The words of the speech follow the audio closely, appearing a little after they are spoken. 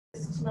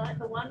tonight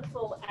the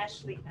wonderful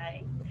Ashley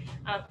Hay,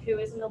 who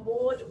is an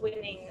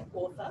award-winning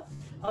author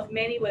of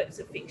many works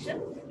of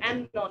fiction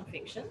and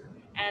non-fiction,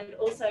 and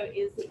also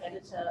is the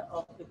editor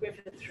of the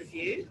Griffith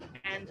Review,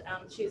 and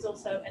she's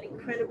also an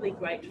incredibly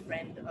great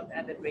friend of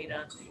Avid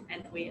Reader,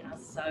 and we are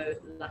so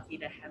lucky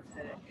to have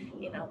her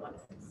in our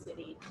wonderful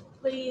city.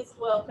 Please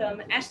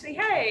welcome Ashley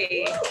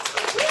Hay.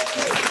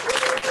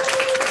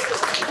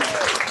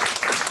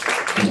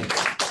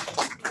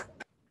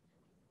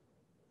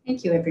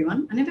 Thank you,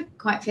 everyone. I never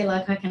quite feel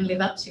like I can live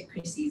up to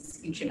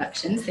Chrissy's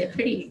introductions. They're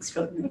pretty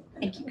extraordinary.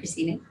 Thank you,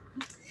 Chrissy.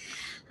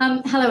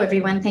 Hello,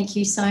 everyone. Thank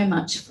you so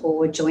much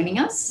for joining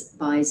us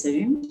by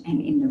Zoom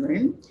and in the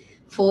room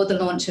for the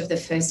launch of the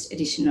first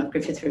edition of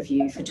Griffith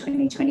Review for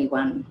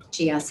 2021,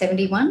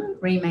 GR71,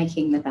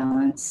 Remaking the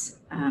Balance.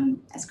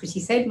 As Chrissy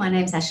said, my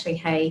name's Ashley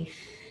Hay,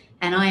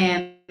 and I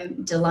am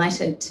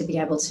delighted to be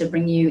able to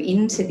bring you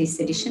into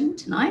this edition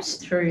tonight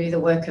through the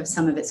work of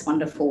some of its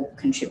wonderful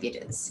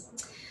contributors.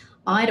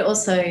 I'd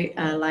also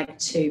like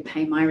to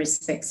pay my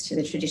respects to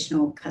the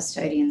traditional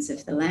custodians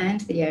of the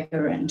land, the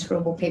Yagara and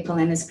Turrbal people,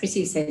 and as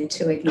Chrissy said,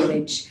 to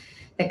acknowledge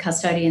the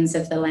custodians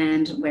of the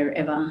land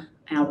wherever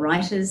our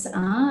writers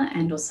are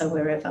and also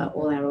wherever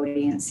all our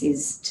audience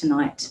is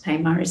tonight, to pay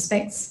my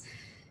respects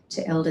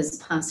to elders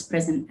past,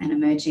 present and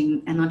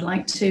emerging. And I'd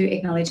like to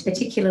acknowledge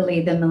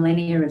particularly the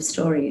millennia of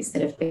stories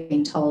that have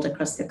been told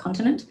across the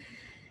continent,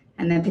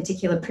 and the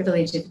particular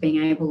privilege of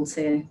being able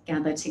to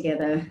gather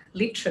together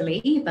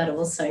literally, but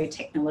also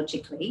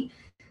technologically,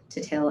 to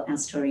tell our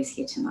stories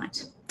here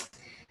tonight.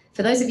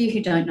 For those of you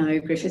who don't know,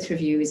 Griffith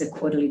Review is a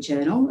quarterly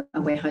journal.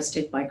 We're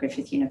hosted by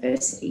Griffith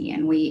University,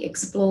 and we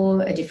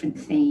explore a different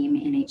theme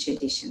in each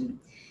edition.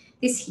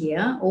 This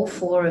year, all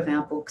 4 of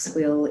our books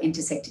will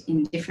intersect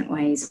in different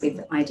ways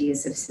with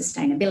ideas of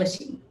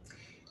sustainability.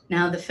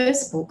 Now, the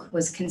first book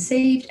was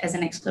conceived as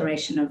an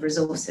exploration of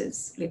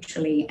resources,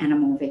 literally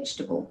animal,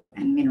 vegetable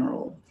and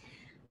mineral.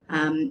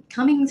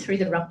 Coming through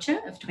the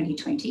rupture of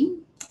 2020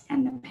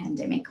 and the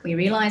pandemic, we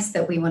realised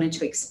that we wanted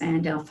to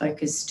expand our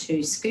focus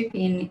to scoop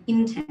in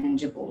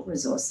intangible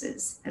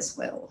resources as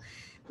well.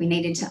 We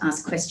needed to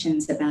ask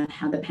questions about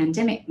how the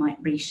pandemic might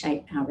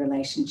reshape our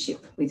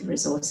relationship with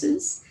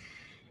resources.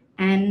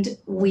 And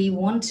we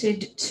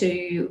wanted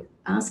to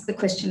ask the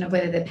question of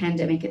whether the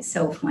pandemic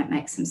itself might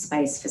make some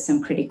space for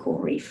some critical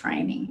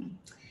reframing.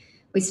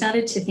 We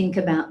started to think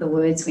about the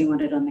words we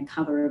wanted on the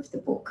cover of the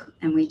book,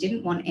 and we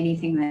didn't want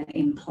anything that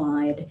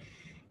implied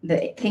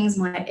that things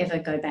might ever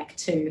go back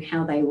to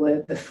how they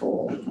were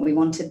before. We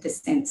wanted the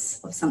sense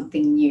of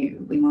something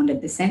new. We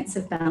wanted the sense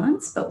of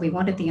balance, but we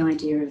wanted the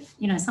idea of,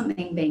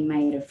 something being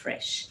made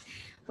afresh.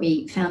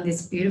 We found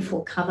this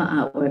beautiful cover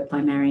artwork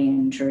by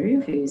Marianne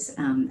Drew, who's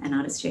an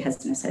artist who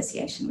has an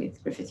association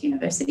with Griffith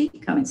University,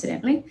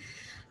 coincidentally.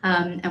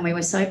 And we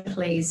were so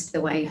pleased the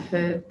way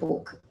her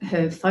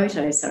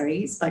photo,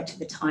 spoke to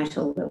the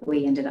title that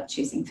we ended up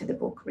choosing for the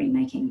book,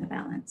 Remaking the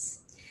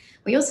Balance.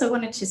 We also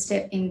wanted to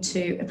step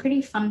into a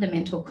pretty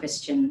fundamental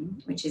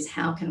question, which is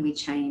how can we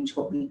change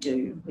what we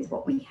do with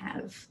what we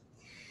have?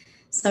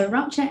 So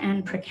rupture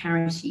and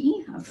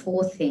precarity are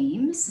 4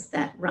 themes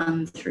that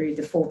run through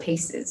the 4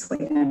 pieces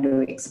we're going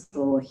to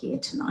explore here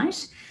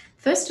tonight.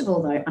 First of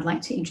all, though, I'd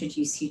like to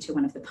introduce you to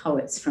one of the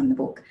poets from the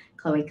book,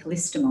 Chloë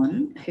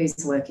Callistemon,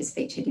 whose work is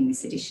featured in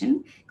this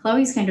edition.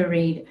 Chloe's going to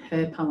read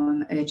her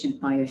poem, Urgent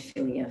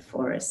Biophilia,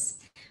 for us.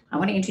 I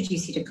want to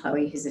introduce you to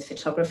Chloë, who's a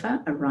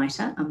photographer, a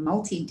writer, a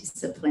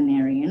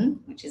multidisciplinarian,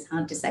 which is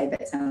hard to say,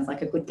 but sounds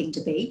like a good thing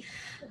to be,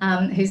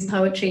 whose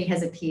poetry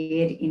has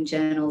appeared in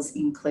journals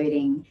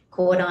including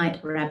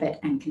Cordite, Rabbit,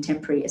 and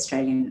contemporary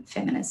Australian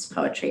feminist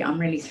poetry. I'm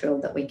really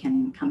thrilled that we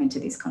can come into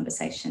this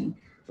conversation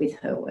with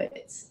her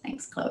words.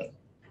 Thanks, Chloë.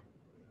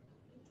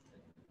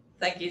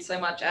 Thank you so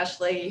much,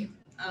 Ashley,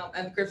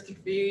 and the Griffith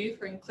Review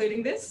for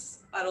including this.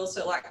 I'd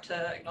also like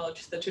to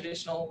acknowledge the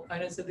traditional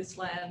owners of this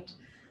land,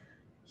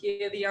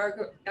 here, the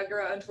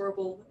Yagara and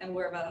Turrbal, and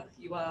wherever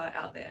you are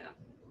out there.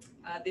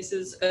 This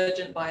is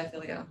Urgent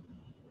Biophilia.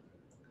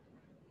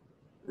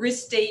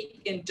 Wrist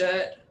deep in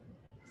dirt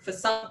for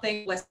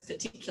something less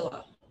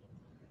particular.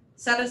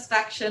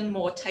 Satisfaction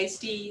more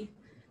tasty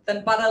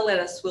than butter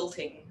lettuce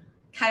wilting,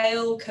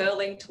 kale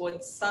curling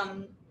towards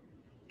sun,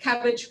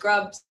 cabbage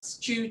grubs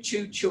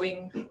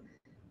chewing,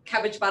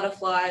 cabbage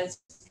butterflies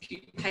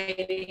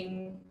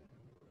pupating.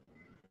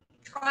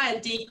 Try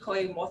a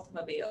decoy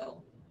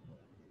mothmobile.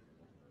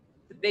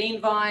 The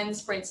bean vine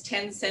sprints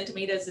 10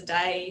 centimetres a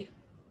day.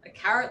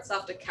 Carrots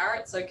after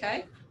carrots,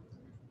 okay?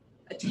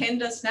 A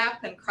tender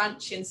snap and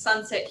crunch in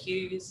sunset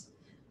hues.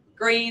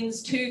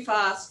 Greens too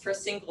fast for a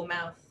single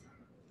mouth.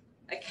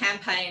 A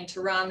campaign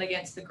to run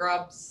against the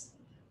grubs.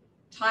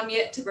 Time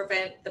yet to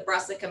prevent the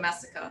brassica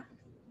massacre.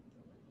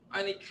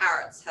 Only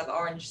carrots have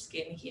orange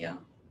skin here.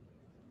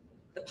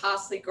 The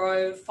parsley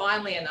grow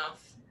finely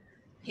enough.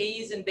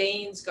 Peas and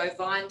beans go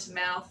vine to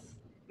mouth.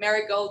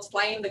 Marigolds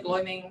flame the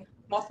gloaming.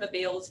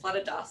 Mothmobiles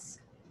flutter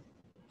dusk.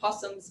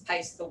 Possums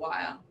pace the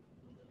wire.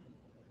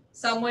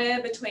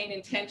 Somewhere between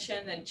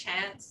intention and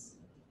chance,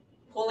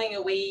 pulling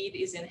a weed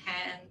is in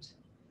hand.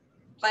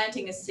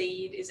 Planting a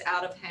seed is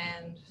out of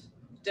hand.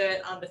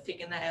 Dirt under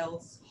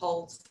fingernails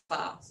holds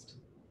fast.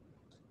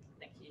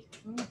 Thank you.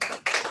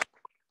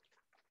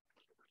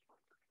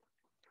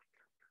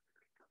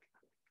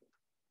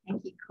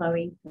 Thank you,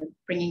 Chloe, for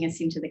bringing us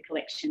into the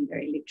collection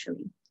very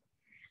literally.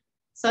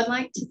 So I'd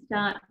like to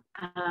start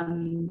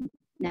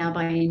now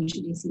by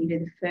introducing you to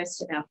the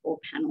first of our 4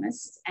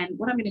 panellists. And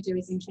what I'm going to do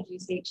is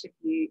introduce each of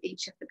the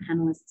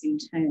panellists in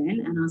turn,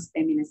 and ask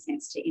them in a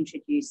sense to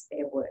introduce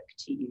their work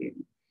to you.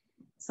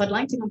 So I'd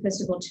like to come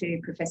first of all to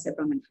Professor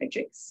Bronwyn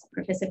Fredericks.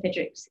 Professor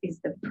Fredericks is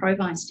the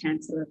Pro-Vice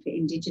Chancellor for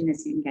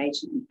Indigenous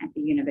Engagement at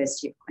the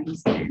University of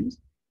Queensland.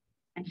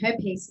 And her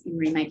piece in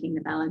Remaking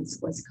the Balance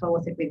was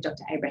co-authored with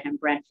Dr. Abraham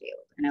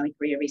Bradfield, an early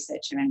career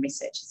researcher and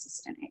research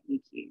assistant at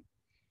UQ.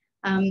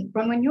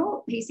 Bronwyn,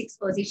 your piece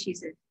explores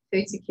issues of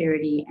food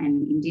security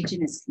and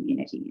Indigenous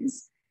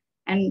communities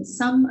and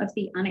some of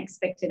the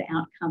unexpected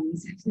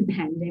outcomes of the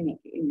pandemic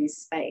in this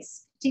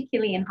space,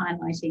 particularly in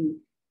highlighting,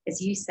 as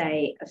you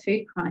say, a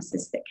food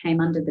crisis that came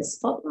under the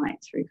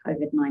spotlight through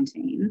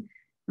COVID-19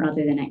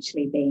 rather than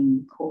actually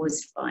being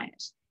caused by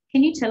it.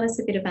 Can you tell us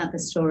a bit about the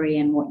story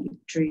and what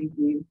drew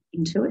you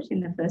into it in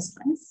the first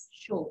place?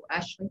 Sure,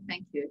 Ashley,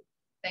 thank you.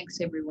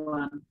 Thanks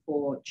everyone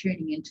for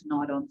tuning in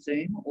tonight on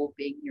Zoom or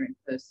being here in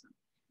person.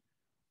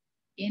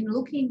 In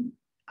looking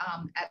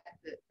at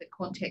the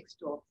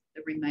context of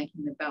the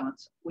Remaking the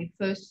Balance, we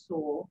first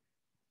saw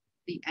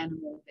the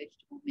animal,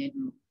 vegetable,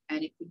 mineral.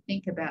 And if we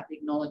think about the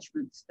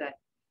acknowledgements that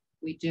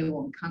we do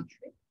on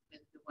country,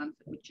 the ones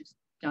that we just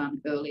done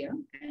earlier,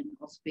 and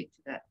I'll speak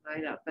to that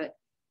later, but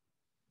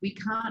we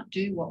can't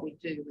do what we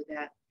do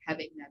without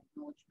having that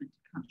acknowledgement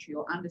to country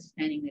or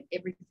understanding that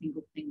every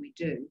single thing we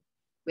do,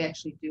 we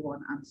actually do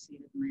on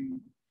unceded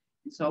land.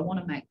 And so I want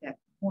to make that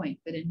point.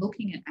 But in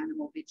looking at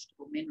animal,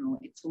 vegetable, mineral,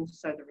 it's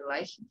also the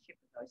relationship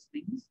of those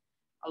things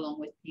along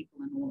with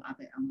people and all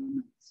other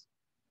elements.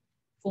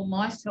 For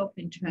myself,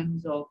 in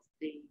terms of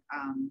the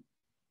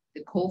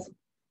call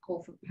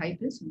for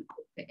papers and the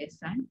call for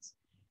essays,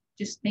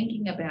 just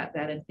thinking about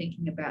that and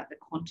thinking about the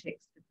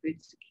context of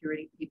food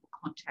security, people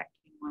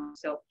contacting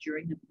myself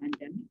during the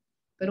pandemic,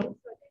 but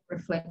also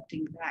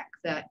reflecting back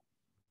that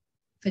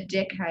for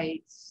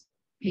decades,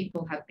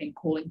 people have been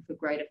calling for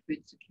greater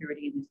food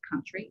security in this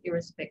country,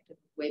 irrespective of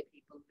where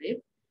people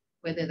live,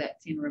 whether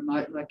that's in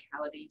remote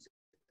localities,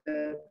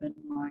 urban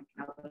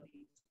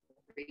localities, or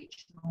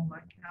regional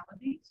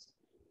localities.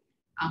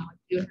 I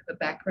do have a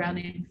background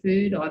in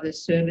food, either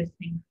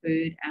servicing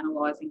food,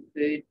 analysing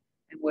food,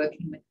 and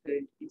working with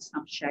food in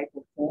some shape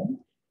or form.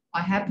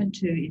 I happened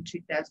to, in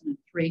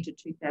 2003 to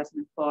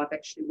 2005,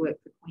 actually work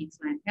for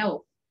Queensland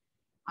Health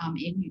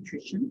in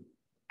nutrition.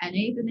 And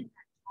even at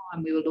that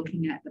time, we were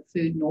looking at the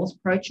Food North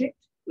project,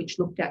 which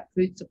looked at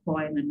food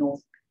supply in the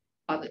north,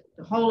 the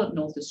whole of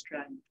North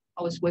Australia.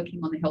 I was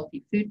working on the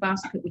Healthy Food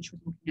Basket, which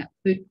was looking at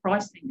food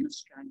pricing in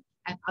Australia,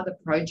 and other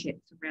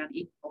projects around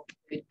healthy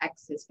food,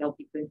 access to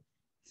healthy food.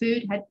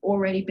 Food had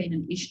already been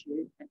an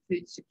issue, and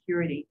food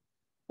security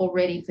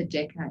already for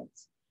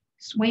decades.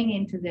 Swing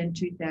into then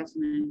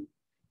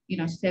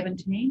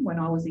 2017, when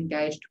I was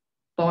engaged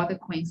by the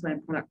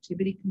Queensland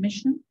Productivity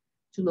Commission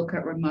to look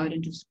at remote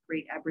and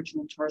discrete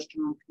Aboriginal and Torres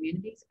Strait Islander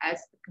communities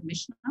as the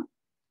commissioner.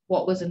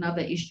 What was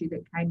another issue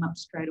that came up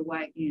straight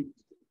away? Again,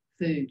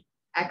 food,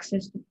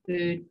 access to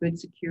food, food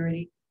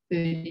security,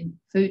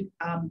 food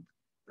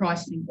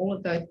pricing, all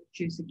of those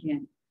issues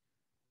again.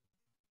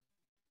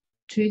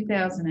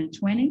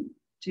 2020,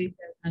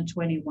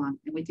 2021,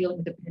 and we're dealing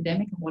with the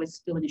pandemic and what is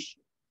still an issue,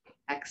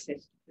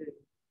 access to food.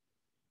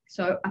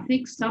 So I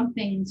think some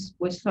things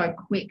were so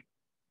quick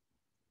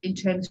in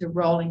terms of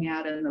rolling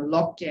out and the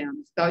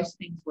lockdowns. Those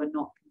things were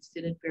not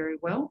considered very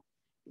well.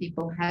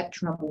 People had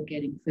trouble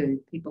getting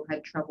food. People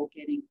had trouble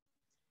getting,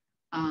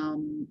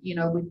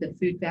 with the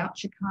food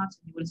voucher cards.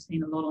 You would have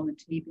seen a lot on the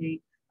TV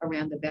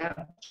around the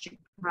voucher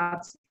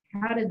cards.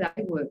 How do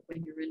they work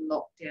when you're in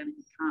lockdown and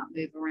you can't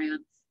move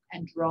around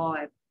and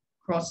drive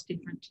across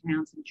different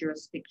towns and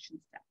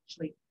jurisdictions to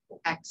actually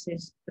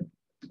access the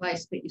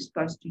place that you're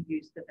supposed to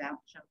use the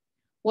voucher?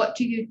 What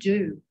do you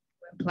do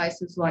when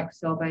places like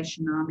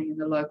Salvation Army and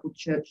the local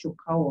church or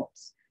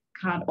co-ops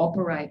can't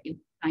operate in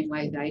the same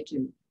way they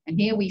do? And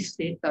here we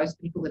sit, those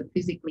people that are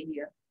physically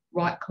here,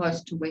 right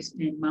close to West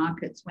End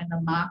markets, when the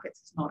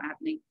markets is not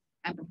happening,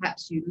 and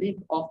perhaps you live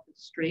off the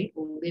street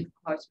or live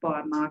close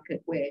by a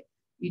market where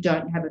you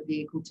don't have a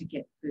vehicle to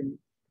get food.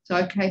 It's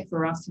okay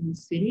for us in the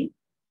city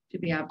to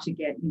be able to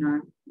get,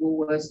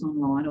 Woolworths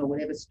online or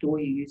whatever store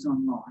you use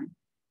online.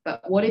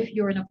 But what if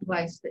you're in a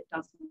place that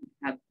doesn't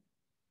have it?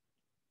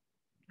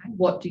 Okay,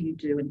 what do you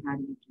do and how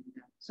do you do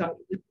that? So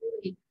it was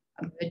really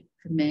emerged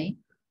for me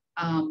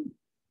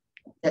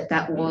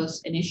that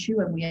was an issue,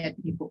 and we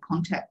had people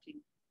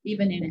contacting,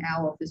 even in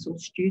our office, or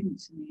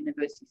students in the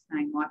university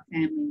saying, my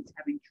family is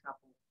having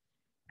trouble.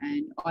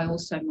 And I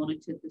also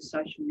monitored the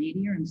social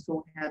media and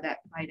saw how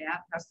that played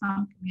out, how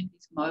some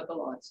communities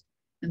mobilised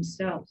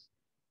themselves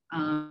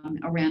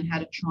around how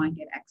to try and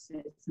get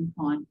access and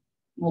find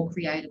more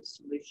creative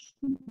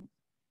solutions.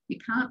 You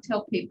can't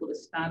tell people to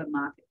start a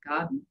market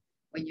garden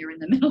when you're in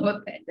the middle of a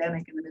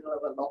pandemic, in the middle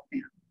of a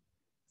lockdown.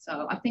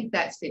 So I think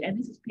that's it. And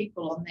this is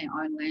people on their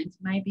own lands,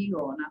 maybe,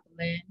 or on other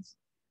lands,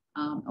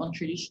 on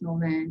traditional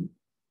land.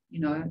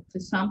 You know, for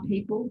some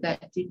people,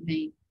 that did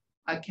mean,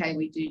 okay,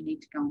 we do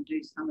need to go and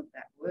do some of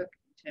that work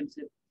in terms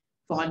of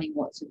finding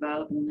what's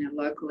available in our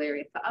local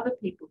area. For other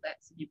people,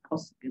 that's an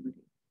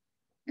impossibility.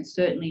 And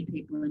certainly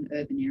people in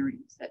urban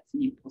areas, that's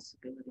an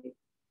impossibility.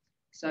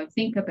 So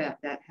think about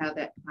that, how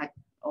that plays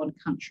on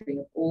country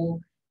of all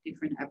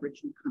different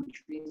Aboriginal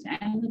countries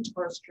and the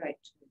Torres Strait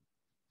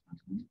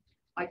too.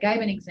 I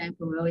gave an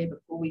example earlier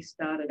before we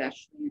started,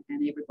 Ashley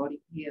and everybody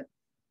here,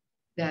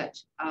 that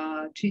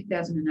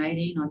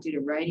 2018, I did a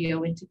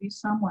radio interview.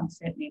 Someone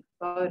sent me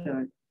a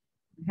photo.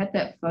 I had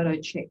that photo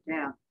checked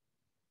out,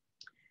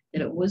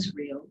 that it was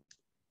real.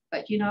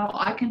 But, you know,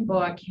 I can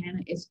buy a can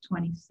of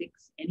S26.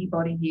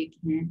 Anybody here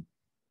can.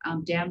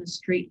 Down the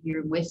street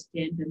here in West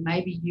End, and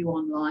maybe you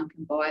online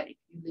can buy it if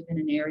you live in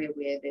an area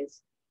where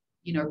there's,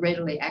 you know,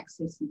 readily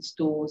accessing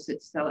stores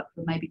that sell it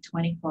for maybe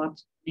 25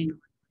 to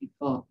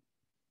 25.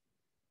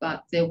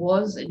 But there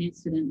was an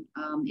incident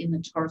in the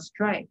Torres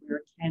Strait where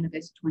a can of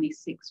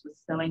S26 was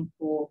selling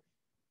for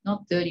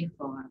not $35,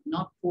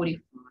 not $45,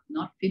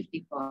 not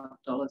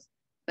 $55,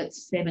 but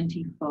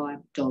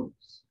 $75.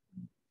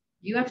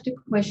 You have to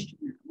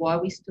question why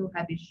we still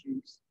have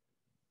issues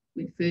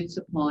with food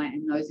supply,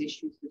 and those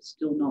issues have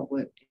still not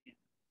worked out.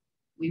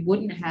 We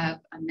wouldn't have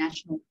a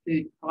national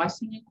food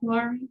pricing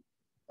inquiry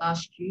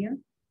last year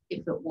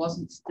if it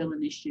wasn't still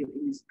an issue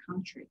in this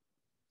country.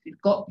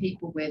 We've got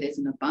people where there's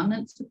an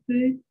abundance of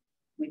food.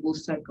 We've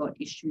also got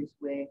issues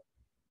where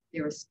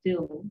there are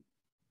still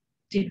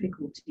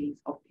difficulties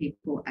of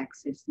people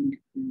accessing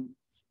food.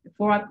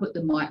 Before I put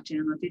the mic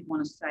down, I did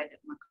want to say that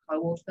my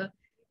co-author,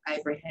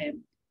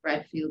 Abraham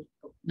Bradfield,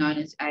 known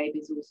as Abe,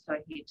 is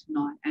also here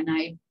tonight. And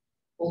Abe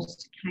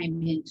also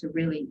came in to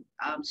really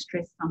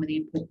stress some of the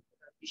important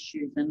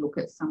issues and look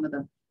at some of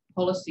the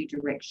policy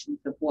directions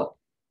of what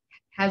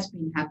has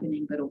been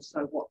happening, but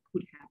also what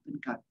could happen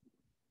going forward.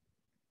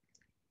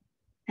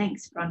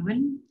 Thanks,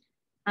 Bronwyn.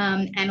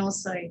 And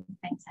also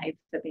thanks, Abe,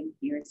 for being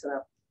here as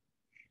well.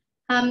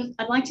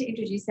 I'd like to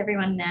introduce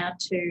everyone now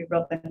to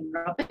Robyn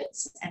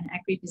Roberts, an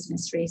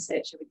agribusiness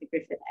researcher with the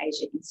Griffith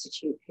Asia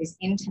Institute, who's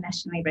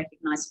internationally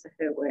recognised for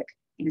her work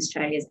in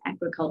Australia's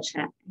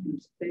agriculture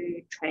and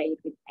food trade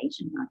with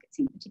Asian markets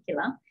in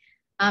particular.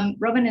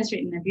 Robyn has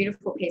written a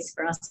beautiful piece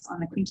for us on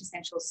the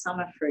quintessential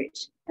summer fruit,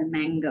 the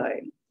mango.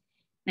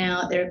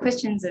 Now, there are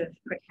questions of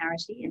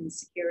precarity and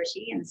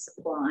security and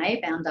supply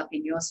bound up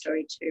in your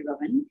story too,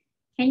 Robyn.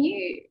 Can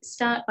you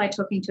start by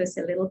talking to us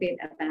a little bit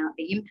about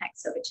the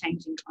impacts of a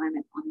changing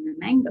climate on the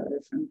mango,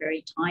 from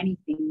very tiny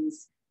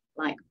things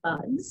like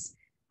buds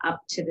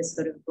up to the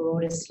sort of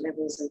broadest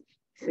levels of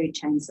food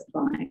chain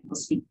supply? I'll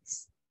speak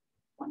this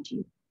one to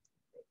you.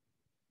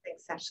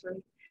 Thanks,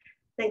 Ashley.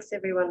 Thanks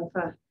everyone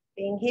for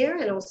being here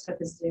and also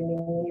for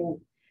zooming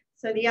in.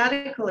 So the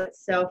article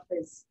itself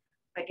is,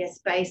 I guess,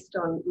 based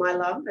on my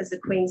love as a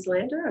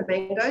Queenslander of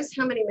mangoes.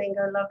 How many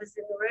mango lovers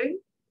in the room?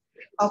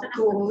 Oh,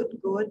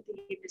 good,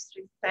 the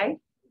industry's safe.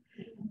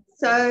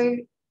 So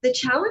the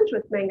challenge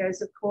with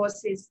mangoes, of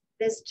course, is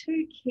there's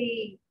two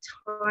key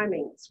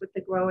timings with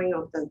the growing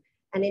of them.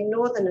 And in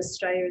Northern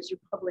Australia, as you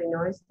probably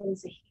know,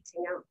 things are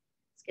heating up.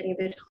 It's getting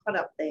a bit hot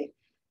up there.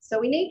 So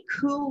we need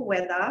cool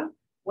weather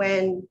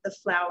when the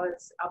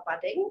flowers are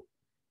budding,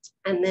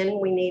 and then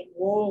we need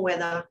warm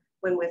weather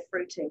when we're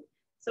fruiting.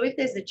 So if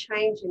there's a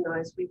change in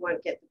those, we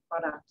won't get the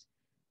product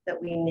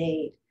that we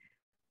need.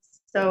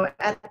 So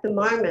at the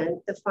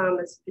moment, the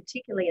farmers,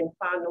 particularly in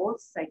far north,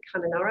 say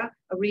Kununurra,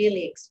 are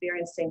really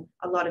experiencing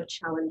a lot of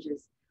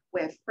challenges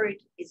where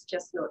fruit is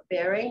just not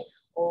bearing,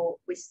 or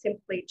we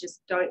simply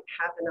just don't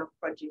have enough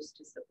produce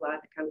to supply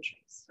the country.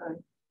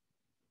 So,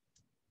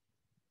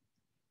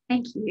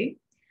 thank you.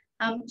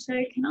 So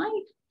can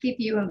I give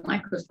you a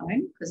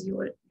microphone, because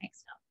you're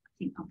next up? I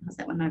think I'll pass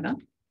that one over.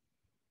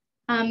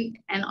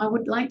 And I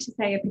would like to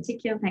say a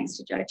particular thanks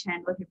to Joe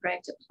Chandler, who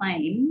braved a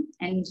plane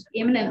and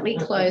imminently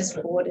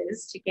closed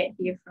borders to get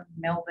here from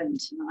Melbourne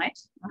tonight.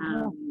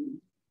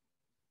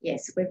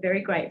 Yes, we're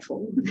very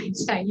grateful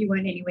that you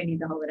weren't anywhere near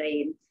the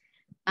Holiday Inn.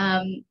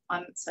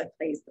 I'm so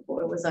pleased the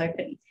border was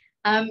open.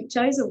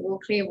 Joe's a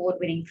Walkley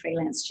Award-winning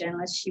freelance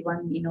journalist. She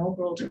won the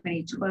inaugural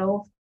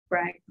 2012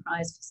 Bragg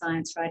Prize for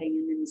Science Writing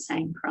and then the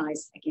same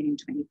prize again in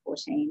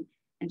 2014.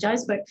 And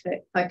Joe's work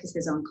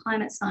focuses on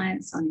climate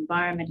science, on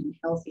environment and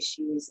health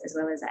issues, as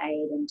well as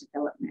aid and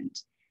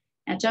development.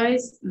 Now,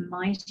 Joe's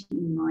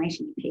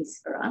mighty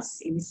piece for us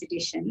in this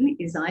edition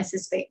is, I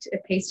suspect, a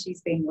piece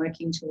she's been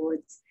working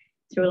towards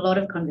through a lot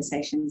of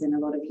conversations and a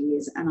lot of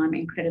years, and I'm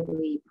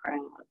incredibly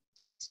proud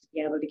to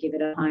be able to give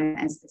it a home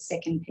as the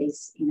second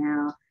piece in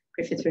our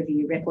Griffith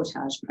Review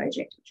reportage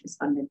project, which was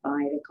funded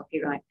by the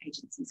Copyright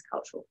Agency's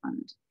Cultural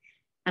Fund.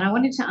 And I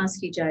wanted to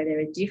ask you, Joe, there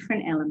are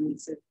different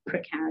elements of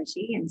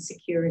precarity and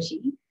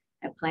security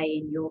at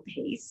play in your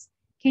piece.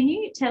 Can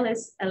you tell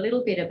us a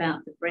little bit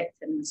about the breadth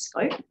and the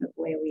scope of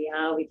where we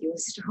are with your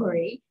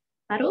story,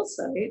 but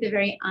also the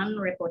very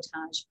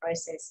unreportage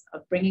process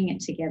of bringing it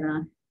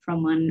together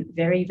from one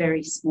very,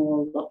 very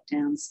small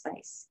lockdown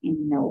space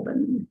in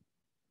Melbourne.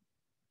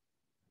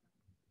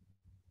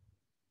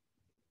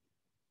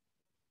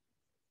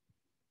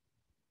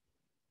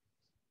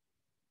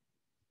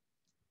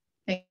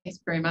 Thanks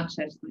very much,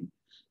 Ashley.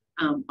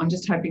 I'm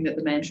just hoping that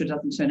the mantra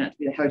doesn't turn out to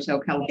be the Hotel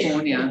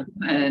California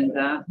and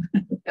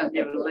they'll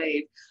never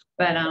leave.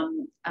 But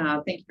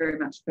thank you very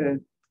much for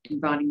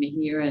inviting me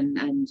here,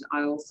 and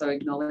I also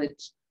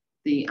acknowledge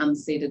the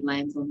unceded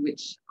lands on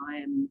which I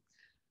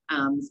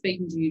am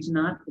speaking to you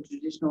tonight, the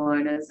traditional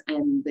owners,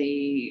 and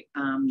the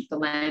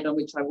land on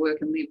which I work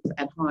and live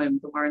at home,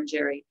 the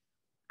Wurundjeri,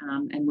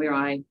 and where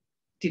I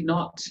did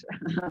not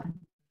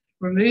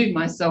remove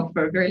myself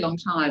for a very long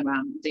time,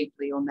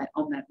 deeply on that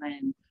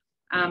land.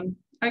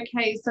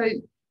 Okay, so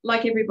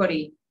like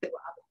everybody, there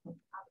were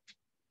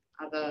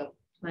other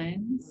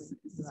plans.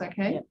 Is this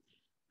okay? Yep.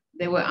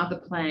 There were other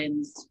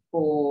plans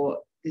for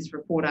this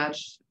Report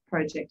Arch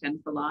project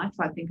and for life.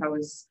 I think I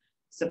was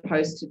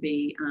supposed to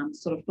be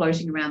sort of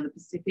floating around the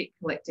Pacific,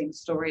 collecting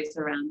stories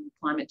around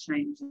climate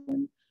change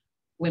and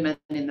women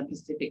in the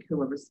Pacific who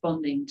are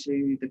responding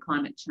to the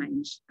climate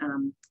change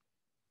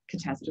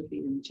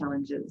catastrophe and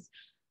challenges.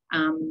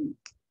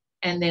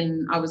 And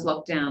then I was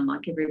locked down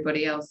like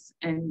everybody else.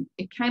 And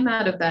it came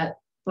out of that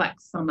Black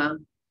Summer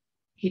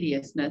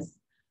hideousness.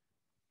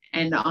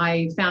 And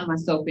I found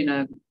myself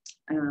in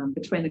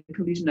between the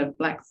collision of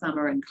Black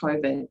Summer and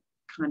COVID,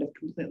 kind of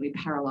completely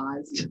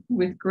paralysed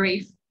with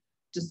grief,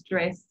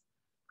 distress.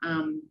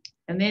 And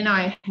then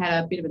I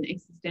had a bit of an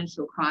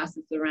existential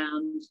crisis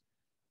around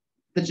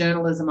the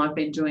journalism I've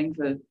been doing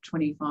for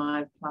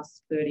 25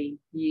 plus 30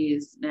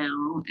 years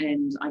now.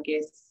 And I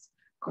guess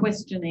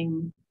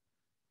questioning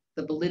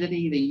the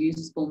validity, the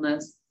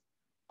usefulness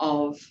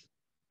of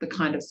the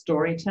kind of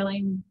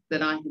storytelling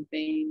that I had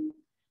been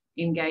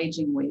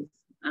engaging with.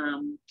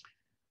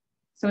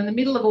 So in the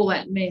middle of all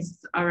that mess,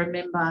 I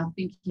remember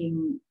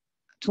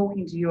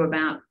talking to you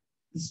about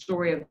the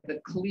story of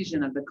the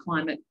collision of the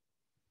climate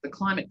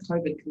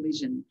COVID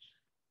collision.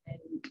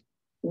 And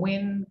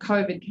when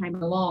COVID came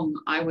along,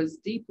 I was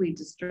deeply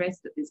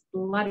distressed at this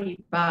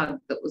bloody bug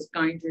that was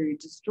going to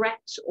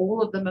distract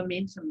all of the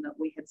momentum that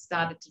we had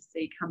started to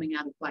see coming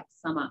out of Black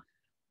Summer.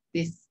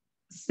 This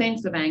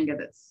sense of anger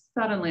that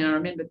suddenly, I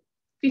remember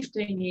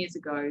 15 years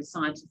ago,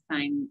 scientists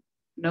saying,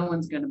 no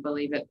one's going to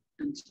believe it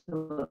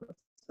until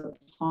it's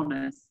upon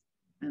us.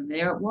 And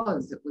there it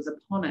was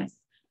upon us.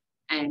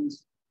 And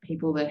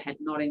people that had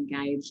not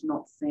engaged,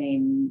 not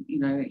seen,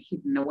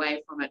 hidden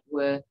away from it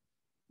were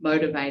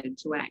motivated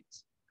to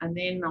act. And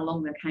then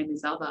along there came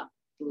this other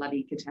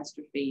bloody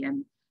catastrophe.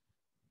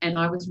 And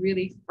I was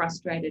really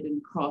frustrated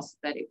and cross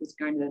that it was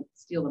going to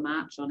steal the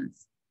march on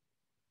us.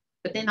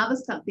 But then other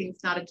things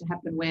started to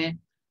happen where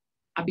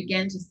I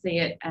began to see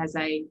it as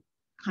a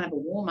kind of a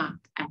warm-up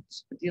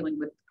act for dealing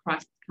with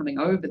crisis coming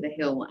over the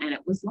hill. And it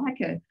was like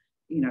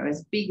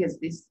as big as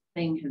this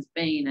thing has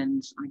been,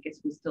 and I guess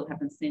we still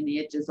haven't seen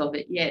the edges of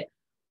it yet,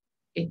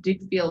 it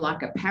did feel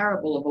like a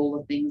parable of all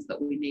the things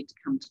that we need to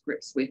come to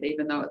grips with,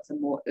 even though it's a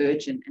more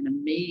urgent and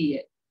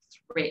immediate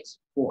threat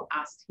for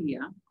us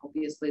here.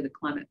 Obviously, the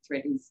climate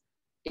threat is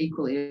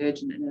equally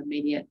urgent and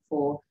immediate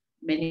for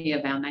many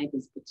of our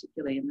neighbours,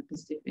 particularly in the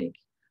Pacific.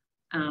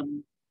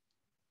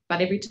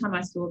 But every time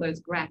I saw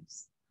those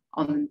graphs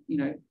on,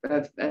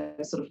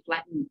 sort of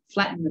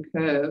flatten the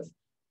curve,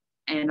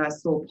 and I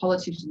saw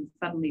politicians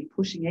suddenly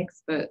pushing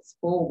experts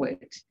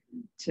forward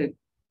to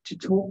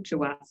talk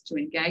to us, to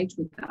engage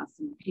with us,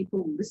 and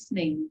people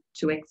listening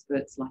to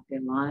experts like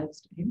their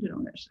lives depended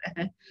on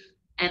it.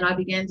 And I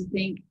began to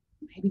think,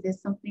 maybe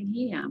there's something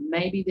here.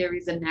 Maybe there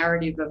is a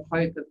narrative of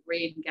hope, of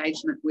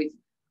re-engagement with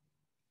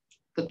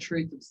the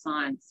truth of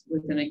science,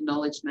 with an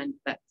acknowledgement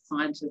that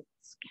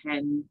scientists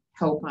can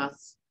help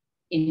us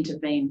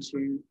intervene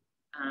to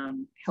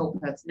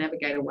help us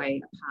navigate a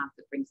way, a path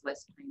that brings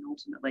less pain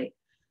ultimately.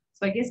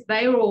 So I guess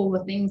they were all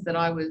the things that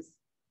I was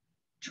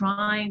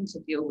trying to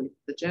deal with: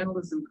 the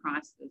journalism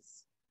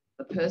crisis,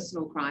 the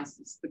personal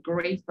crisis, the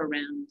grief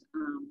around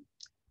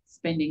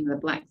spending the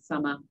Black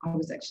Summer. I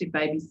was actually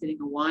babysitting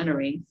a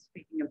winery.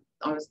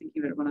 I was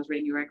thinking of it when I was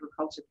reading your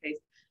agriculture piece,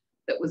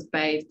 that was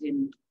bathed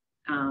in,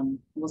 it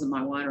wasn't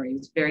my winery, it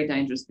was a very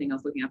dangerous thing. I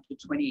was looking after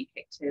 20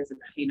 hectares of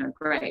Pinot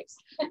grapes,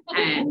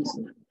 and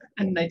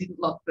they didn't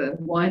lock the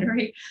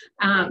winery.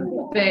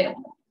 But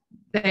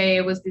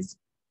there was this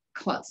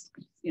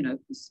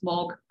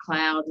smog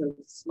cloud of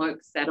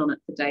smoke sat on it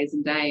for days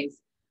and days.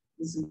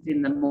 This is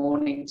in the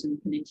Mornington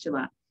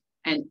Peninsula,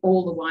 and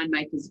all the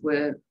winemakers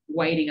were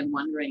waiting and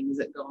wondering, is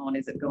it gone,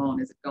 is it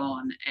gone, is it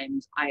gone?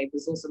 And I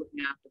was also looking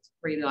after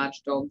 3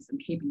 large dogs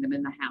and keeping them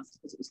in the house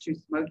because it was too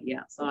smoky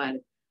outside,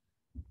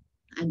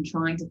 and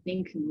trying to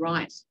think and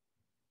write.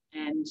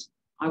 And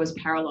I was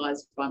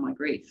paralysed by my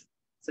grief.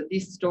 So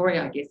this story,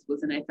 I guess,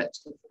 was an effort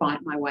to fight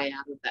my way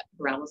out of that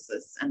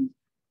paralysis and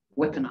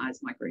weaponise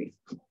my grief.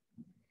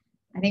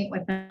 I think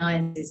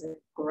weaponise is a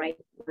great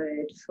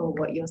word for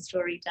what your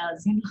story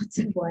does in lots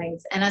of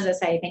ways. And as I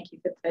say, thank you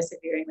for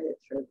persevering with it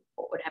through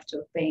what would have to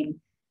have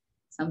been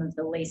some of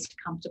the least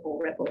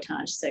comfortable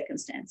reportage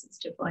circumstances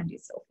to find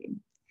yourself in.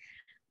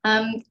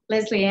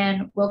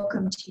 Lesley-Ann,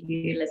 welcome to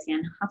you,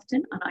 Lesley-Ann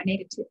Houghton. And I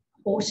needed to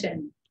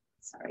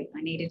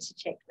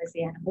check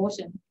Lesley-Ann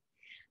Houghton.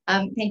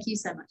 Thank you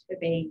so much for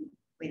being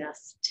with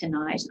us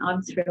tonight.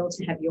 I'm thrilled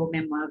to have your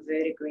memoir,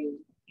 Verdigris,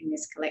 in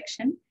this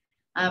collection.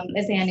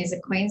 Lesley-Ann is a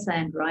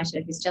Queensland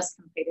writer who's just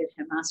completed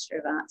her Master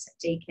of Arts at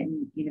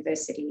Deakin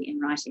University in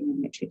Writing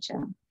and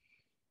Literature.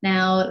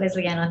 Now,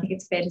 Lesley-Ann, I think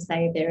it's fair to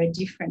say there are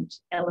different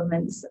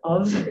elements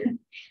of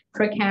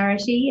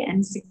precarity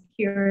and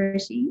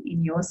security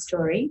in your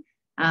story,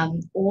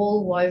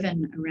 all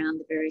woven around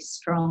the very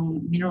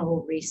strong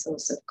mineral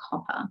resource of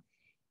copper.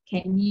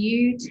 Can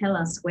you tell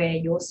us where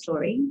your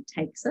story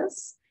takes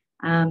us,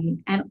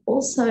 and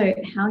also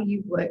how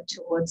you work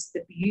towards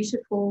the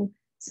beautiful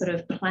sort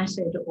of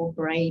plaited or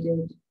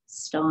braided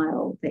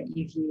style that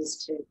you've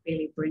used to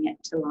really bring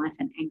it to life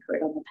and anchor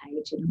it on the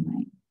page in a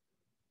way?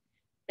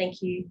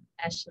 Thank you,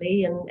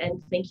 Ashley,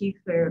 and thank you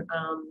for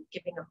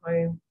giving a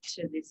home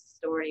to this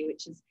story,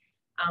 which has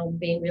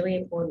been really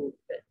important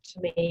to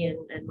me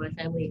and my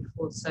family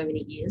for so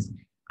many years.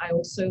 I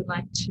also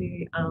like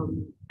to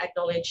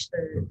acknowledge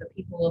the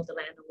people of the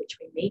land on which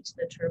we meet,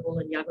 the Turrbal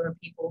and Yagara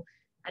people,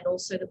 and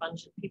also the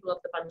people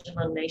of the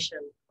Bunjalung Nation,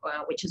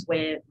 which is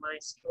where my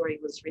story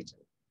was written.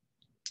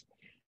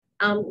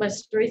 My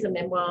story is a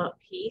memoir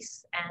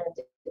piece,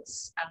 and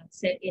it's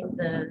set in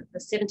the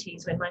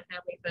 70s when my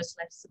family first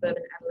left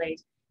suburban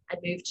Adelaide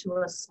and moved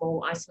to a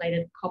small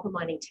isolated copper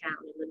mining town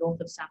in the north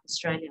of South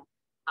Australia,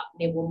 up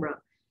near Woomera.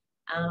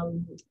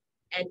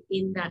 And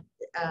in that,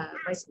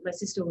 my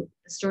sister,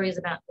 the story is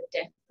about the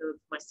death of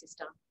my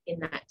sister in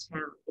that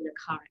town in a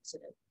car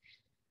accident.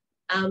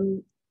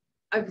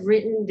 I've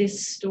written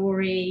this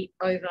story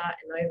over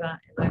and over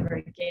and over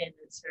again.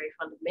 It's very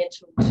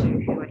fundamental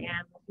to who I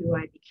am, who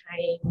I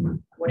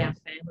became, what our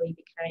family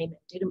became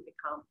and didn't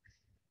become.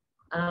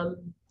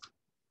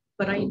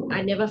 But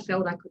I never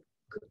felt I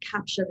could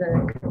capture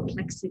the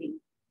complexity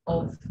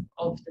of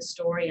the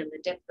story and the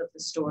depth of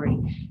the story.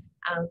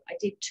 I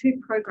did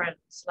 2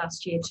 programs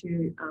last year,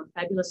 2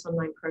 fabulous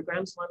online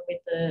programs, one with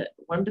the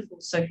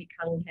wonderful Sophie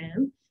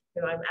Cunningham,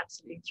 who I'm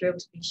absolutely thrilled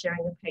to be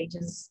sharing the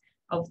pages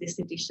of this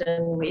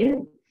edition with.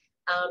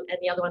 And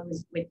the other one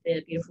was with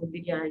the beautiful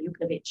Lydia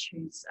Yuknovich,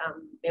 whose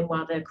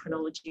memoir, The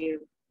Chronology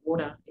of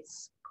Water,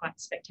 is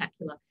quite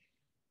spectacular.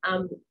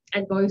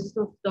 And both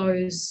of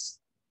those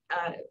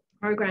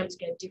programs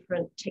gave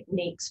different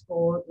techniques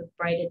for the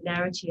braided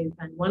narrative.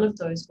 And one of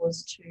those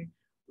was to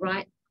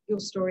write your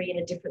story in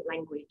a different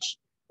language,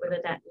 whether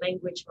that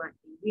language might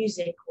be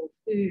music or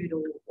food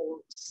or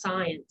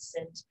science.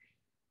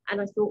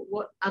 And I thought,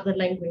 what other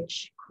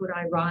language could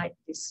I write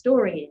this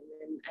story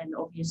in? And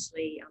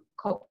obviously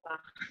copper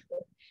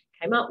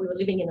came up. We were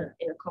living in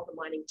a copper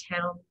mining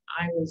town.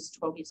 I was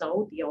 12 years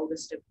old, the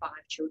oldest of 5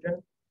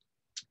 children.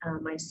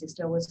 My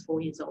sister was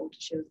 4 years old.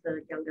 She was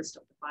the youngest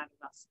of the 5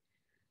 of us.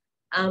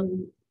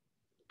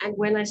 And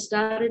when I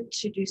started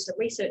to do some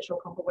research on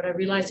copper, what I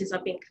realized is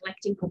I've been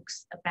collecting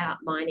books about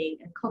mining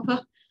and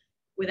copper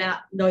without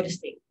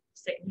noticing.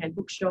 Secondhand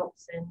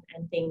bookshops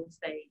and things,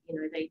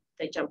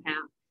 they jump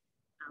out.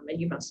 And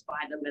you must buy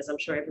them, as I'm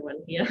sure everyone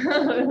here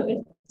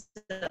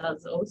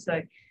does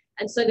also.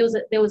 And so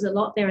there was a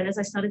lot there. And as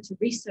I started to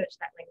research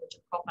that language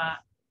of copper,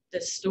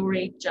 the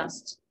story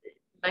just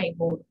made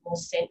more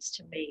sense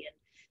to me.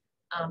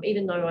 And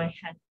even though I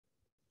had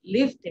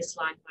lived this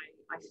life,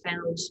 I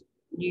found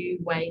new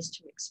ways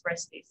to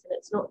express this. And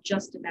it's not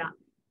just about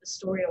the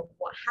story of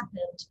what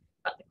happened,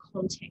 but the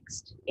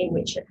context in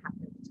which it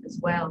happened as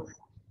well.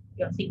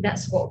 I think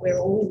that's what we're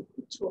all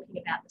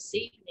talking about this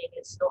evening.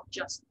 It's not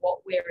just what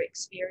we're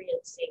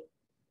experiencing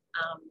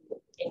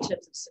in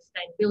terms of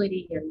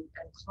sustainability and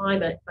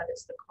climate, but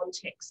it's the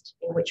context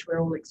in which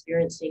we're all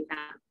experiencing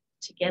that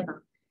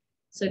together.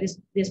 So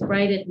this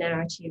braided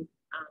narrative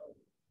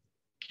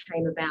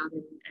came about,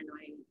 and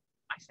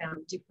I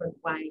found different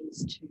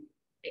ways to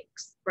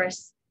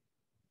express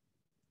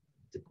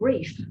the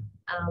grief.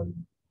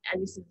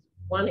 And this is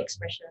one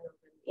expression of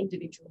an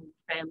individual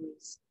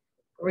family's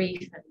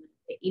grief and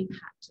the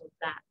impact of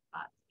that.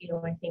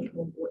 But, I think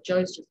what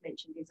Joe's just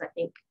mentioned is, I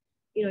think,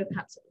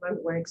 perhaps at the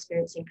moment we're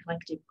experiencing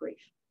collective grief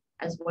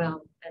as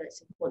well. And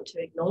it's important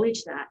to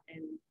acknowledge that.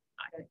 And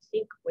I don't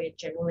think we're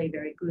generally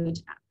very good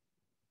at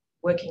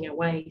working our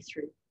way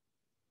through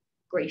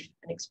grief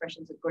and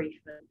expressions of grief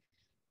and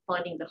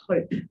finding the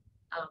hope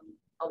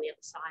on the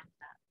other side of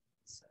that.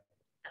 So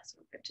that's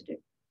what we have to do.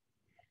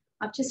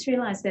 I've just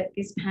realised that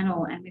this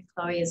panel, and with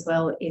Chloe as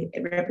well, it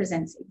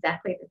represents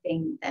exactly the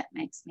thing that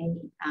makes me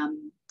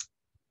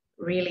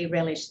really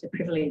relish the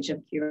privilege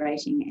of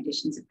curating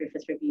editions of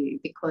Griffith Review,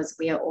 because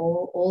we are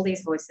all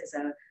these voices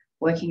are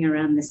working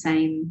around the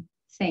same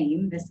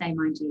theme, the same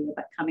idea,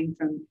 but coming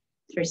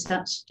through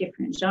such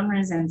different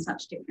genres and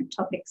such different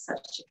topics,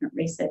 such different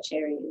research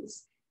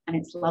areas. And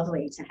it's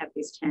lovely to have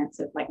this chance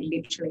of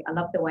literally, I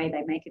love the way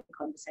they make it a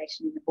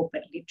conversation in the book,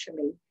 but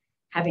literally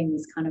having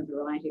this kind of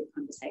variety of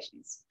conversation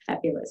is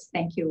fabulous.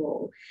 Thank you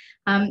all.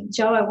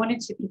 Joe, I wanted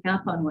to pick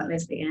up on what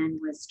Lesley-Ann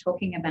was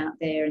talking about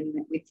there, and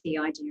with the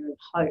idea of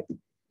hope.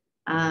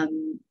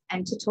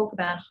 and to talk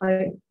about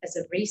hope as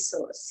a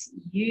resource.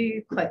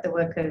 You quote the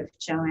work of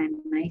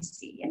Joanne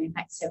Macy, and in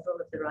fact several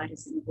of the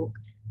writers in the book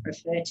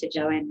refer to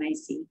Joanne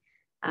Macy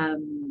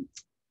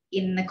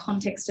in the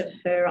context of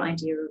her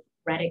idea of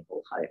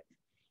radical hope.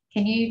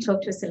 Can you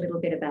talk to us a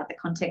little bit about the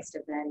context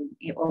of that,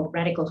 or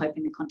radical hope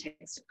in the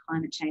context of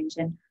climate change,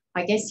 and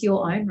I guess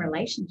your own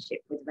relationship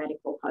with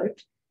radical hope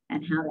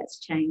and how that's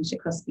changed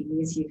across the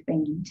years you've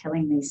been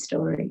telling these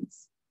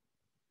stories?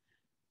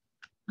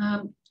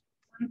 One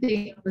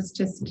thing I was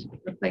just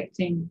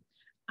reflecting,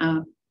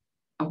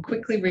 I'll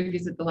quickly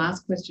revisit the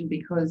last question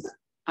because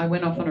I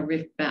went off on a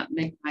riff about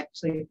me. I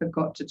actually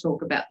forgot to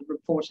talk about the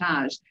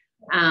reportage.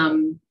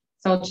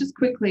 So I'll just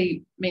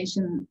quickly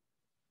mention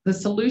the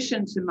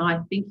solution to my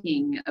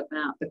thinking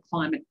about the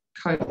climate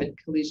COVID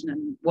collision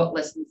and what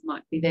lessons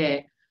might be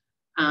there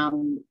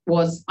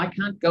was I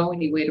can't go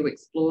anywhere to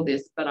explore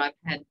this, but I've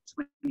had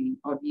 20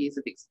 odd years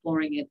of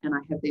exploring it, and I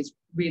have these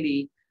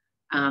really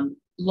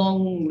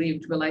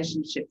long-lived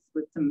relationships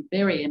with some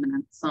very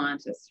eminent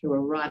scientists who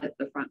are right at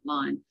the front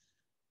line.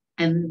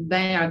 And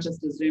they are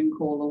just a Zoom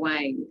call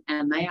away,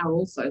 and they are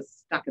also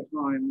stuck at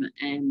home.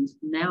 And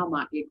now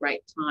might be a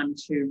great time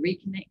to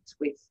reconnect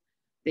with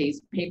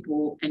these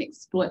people and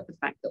exploit the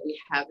fact that we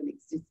have an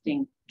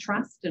existing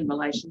trust and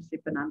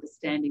relationship and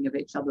understanding of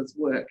each other's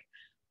work.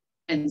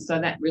 And so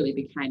that really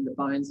became the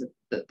bones of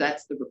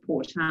that's the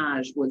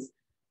reportage, was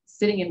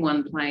sitting in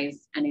one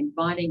place and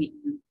inviting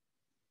in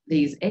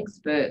these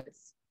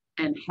experts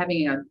and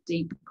having a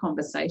deep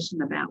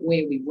conversation about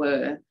where we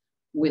were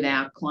with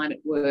our climate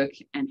work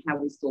and how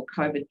we saw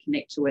COVID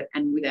connect to it,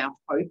 and with our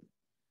hope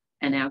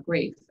and our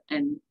grief.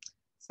 And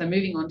so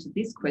moving on to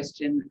this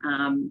question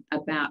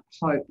about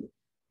hope,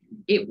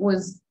 it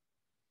was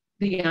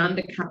the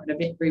undercurrent of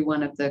every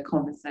one of the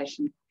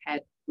conversations I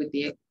had with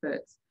the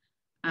experts.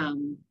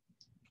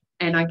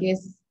 And I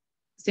guess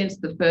since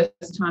the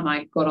first time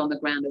I got on the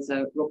ground as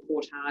a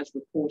reportage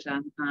reporter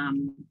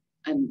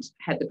and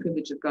had the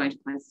privilege of going to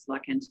places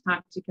like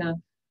Antarctica,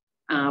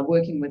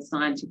 working with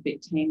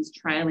scientific teams,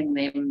 trailing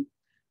them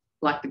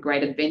like the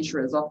great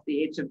adventurers off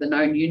the edge of the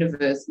known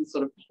universe and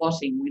sort of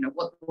plotting, you know,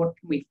 what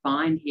can we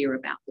find here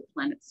about the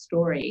planet's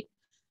story?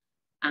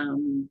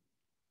 And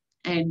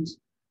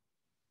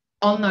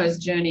on those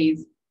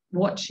journeys,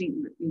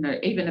 watching, you know,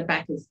 even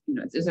back as, you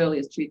know, as early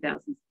as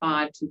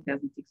 2005,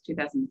 2006,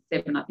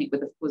 2007, I think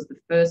was the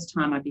first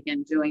time I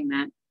began doing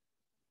that.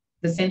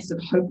 The sense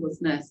of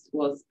hopelessness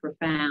was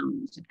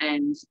profound,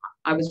 and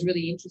I was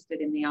really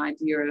interested in the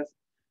idea of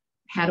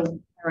how do we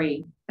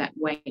carry that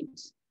weight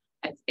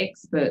as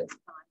expert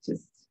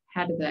scientists?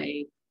 How do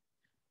they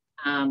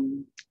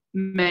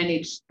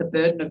manage the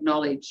burden of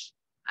knowledge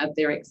of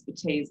their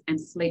expertise and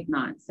sleep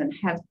nights and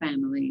have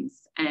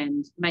families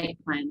and make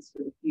plans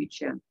for the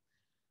future?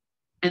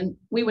 And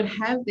we would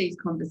have these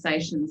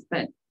conversations,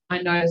 but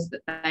I noticed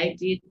that they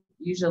did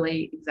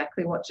usually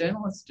exactly what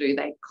journalists do.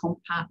 They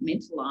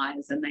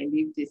compartmentalize and they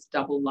live this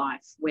double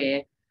life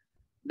where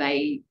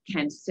they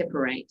can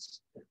separate.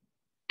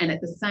 And at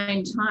the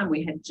same time,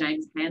 we had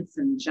James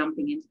Hansen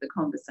jumping into the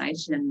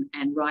conversation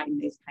and writing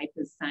these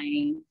papers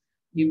saying,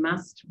 you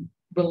must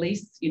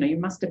release, you know, you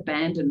must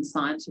abandon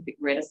scientific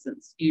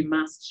reticence. You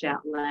must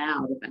shout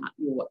loud about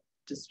your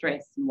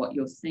distress and what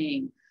you're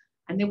seeing.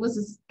 And there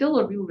was still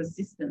a real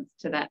resistance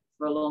to that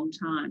for a long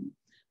time.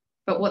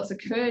 But what's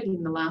occurred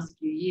in the last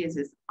few years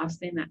is I've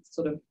seen that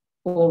sort of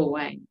fall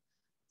away.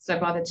 So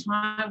by the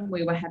time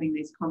we were having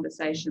these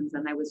conversations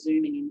and they were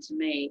zooming into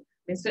me,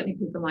 there's certainly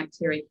people like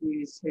Terry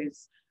Hughes,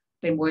 who's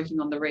been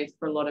working on the reef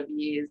for a lot of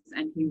years,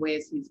 and he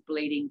wears his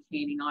bleeding,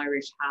 keening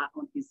Irish heart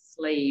on his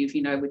sleeve,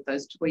 you know, with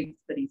those tweets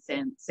that he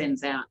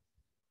sends out,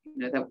 you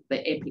know,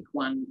 the epic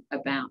one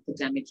about the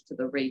damage to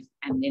the reef,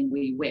 and then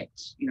we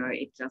wept, you know,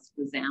 it just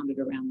resounded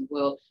around the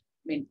world.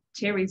 I mean,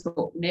 Terry's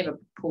never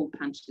pulled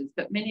punches,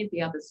 but many of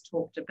the others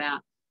talked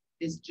about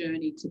this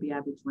journey to be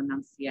able to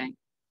enunciate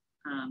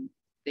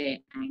their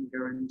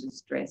anger and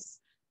distress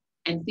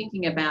and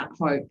thinking about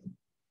hope.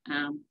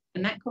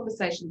 And that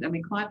conversation, I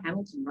mean, Clive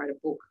Hamilton wrote a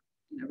book,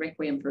 you know,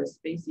 Requiem for a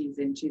Species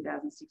in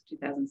 2006,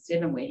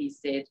 2007, where he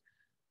said,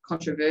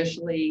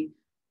 controversially,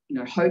 you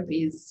know, hope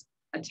is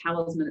a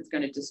talisman that's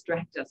going to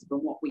distract us from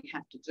what we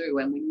have to do,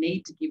 and we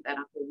need to give that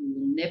up or we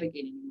will never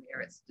get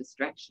anywhere. It's a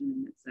distraction,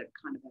 and it's a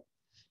kind of a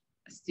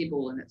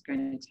sybil, and it's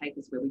going to take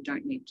us where we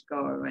don't need to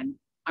go. And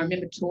I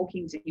remember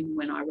talking to him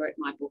when I wrote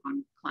my book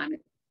on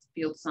climate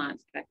field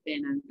science back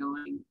then and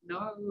going,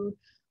 no,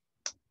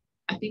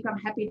 I think I'm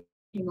happy to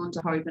hang on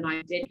to hope. And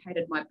I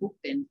dedicated my book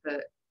then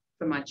for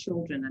my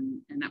children,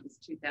 and that was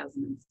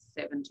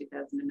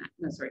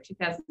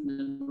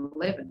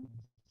 2011.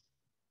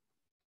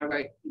 I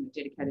wrote, you know,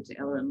 dedicated to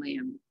Ella and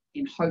Liam,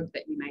 in hope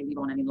that you may live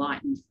on an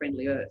enlightened,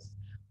 friendly earth.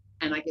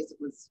 And I guess it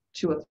was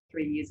 2 or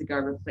 3 years ago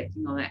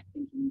reflecting on that,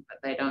 thinking,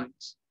 but they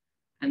don't.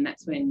 And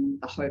that's when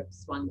the hope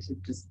swung to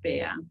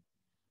despair.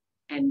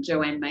 And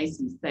Joanne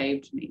Macy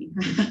saved me.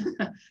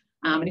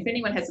 And if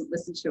anyone hasn't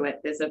listened to it,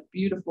 there's a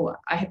beautiful,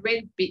 I had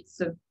read bits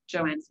of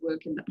Joanne's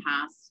work in the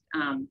past,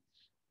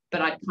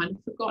 but I'd kind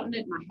of forgotten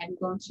it and I hadn't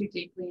gone too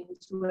deeply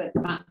into it.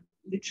 But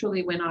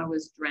literally when I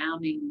was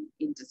drowning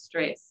in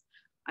distress,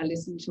 I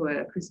listened to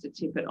a Krista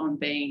Tippett on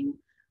Being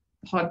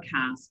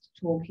podcast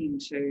talking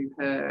to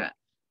her,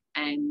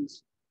 and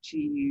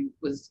she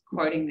was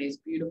quoting these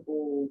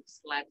beautiful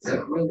slabs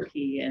of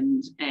Rilke,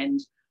 and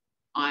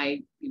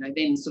I,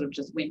 then sort of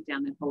just went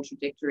down that whole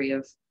trajectory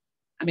of,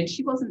 I mean,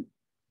 she wasn't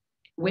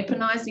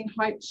weaponizing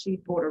hope. She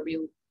brought a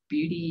real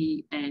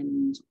beauty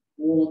and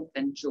warmth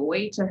and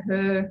joy to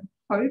her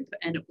hope,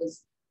 and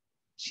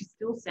she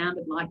still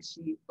sounded like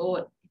she thought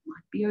it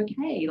might be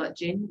okay, like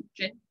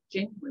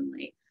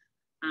genuinely.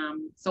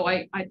 So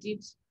I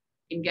did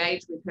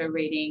engage with her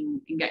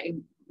reading, engage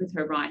with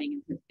her writing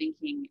and her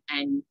thinking,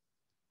 and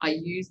I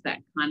used that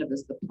kind of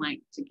as the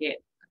plank to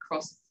get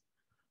across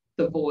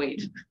the void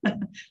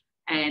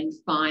and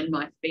find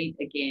my feet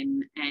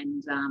again.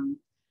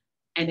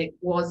 And it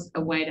was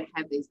a way to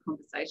have these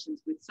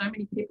conversations with so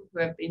many people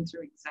who have been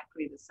through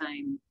exactly the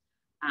same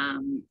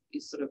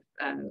sort of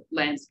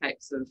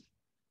landscapes of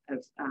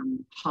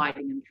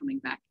hiding and coming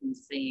back and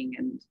seeing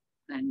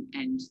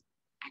and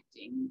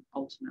acting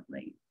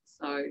ultimately.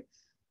 So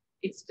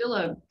it's still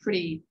a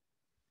pretty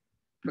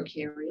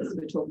precarious,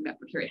 we're talking about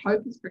precarious,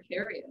 hope is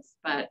precarious,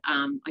 but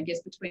I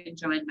guess between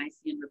Joanne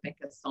Macy and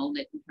Rebecca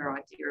Solnit and her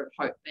idea of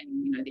hope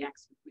being, the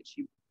axe with which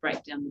you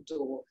break down the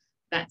door,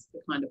 that's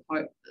the kind of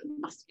hope, the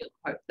muscular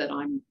hope that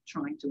I'm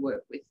trying to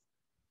work with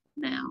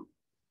now.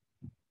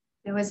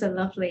 There was a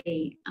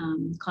lovely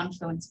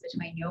confluence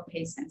between your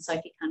piece and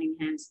Sophie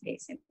Cunningham's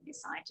piece in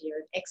this idea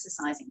of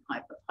exercising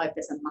hope, of hope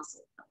as a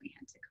muscle that we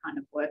had to kind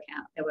of work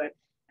out. There were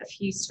a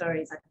few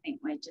stories, I think,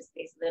 where just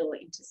these little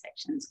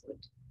intersections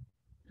would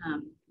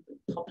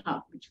pop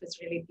up, which was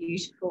really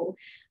beautiful.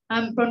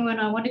 Bronwyn,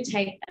 I want to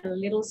take a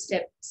little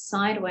step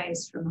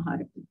sideways from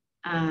hope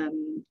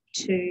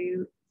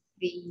to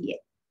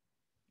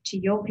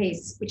your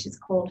piece, which is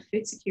called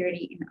Food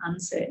Security in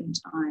Uncertain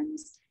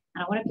Times.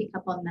 And I want to pick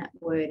up on that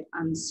word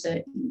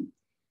uncertain,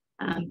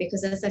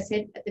 because as I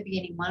said at the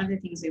beginning, one of the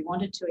things we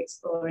wanted to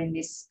explore in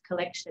this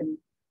collection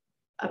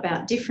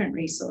about different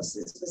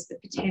resources was the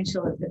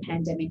potential of the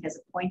pandemic as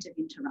a point of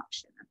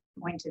interruption, a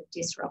point of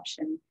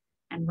disruption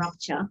and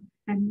rupture,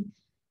 and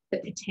the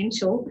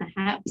potential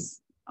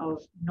perhaps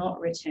of not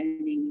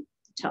returning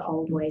to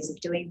old ways of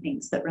doing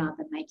things, but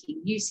rather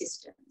making new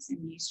systems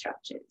and new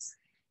structures.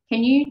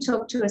 Can you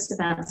talk to us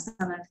about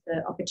some of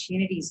the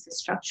opportunities for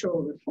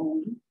structural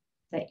reform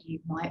that you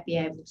might be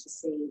able to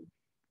see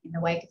in the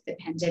wake of the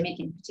pandemic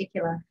in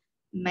particular,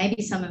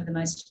 maybe some of the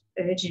most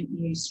urgent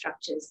new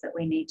structures that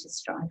we need to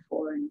strive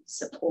for and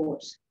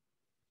support?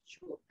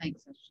 Sure,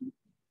 thanks, Ashley.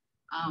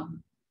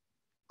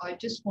 I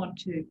just want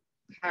to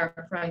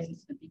paraphrase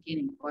this at the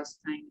beginning by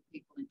saying to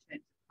people in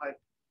terms of hope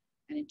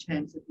and in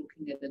terms of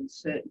looking at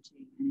uncertainty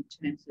and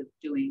in terms of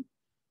doing,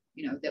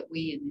 that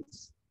we in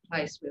this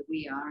place where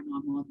we are, and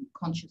I'm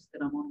conscious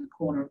that I'm on the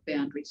corner of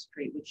Boundary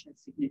Street, which has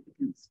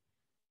significance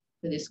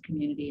for this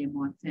community and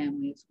my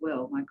family as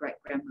well. My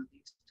great-grandmother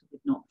used to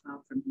live not far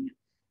from here.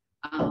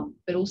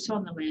 But also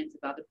on the lands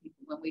of other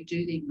people, when we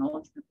do the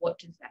acknowledgement, what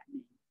does that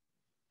mean?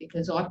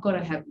 Because I've got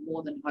to have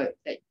more than hope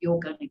that you're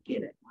going to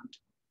get it one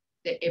time,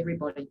 that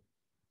everybody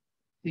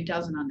who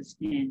doesn't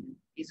understand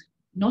it is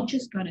not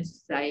just going to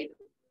say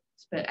the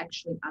words, but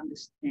actually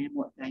understand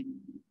what they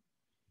mean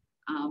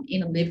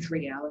in a lived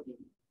reality,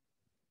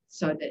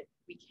 so that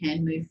we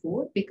can move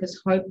forward.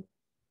 Because hope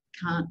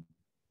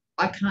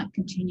I can't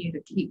continue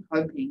to keep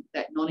hoping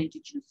that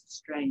non-Indigenous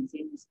Australians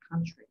in this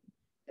country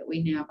that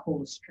we now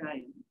call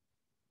Australian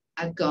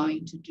are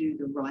going to do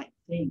the right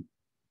thing,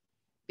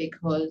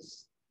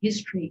 because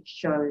history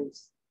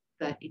shows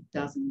that it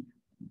doesn't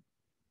happen.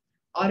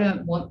 I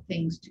don't want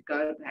things to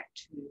go back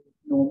to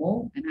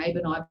normal, and Abe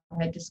and I have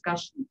had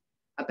discussions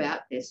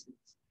about this.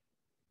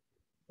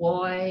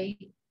 Why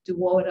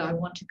would I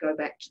want to go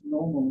back to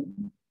normal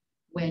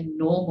when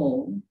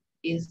normal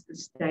is the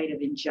state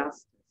of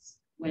injustice,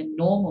 when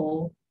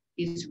normal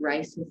is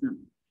racism,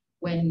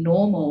 when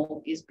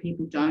normal is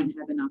people don't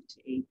have enough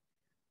to eat,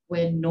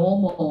 when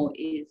normal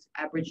is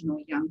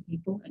Aboriginal young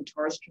people and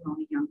Torres Strait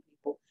Islander young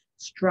people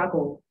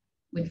struggle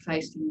with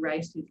facing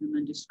racism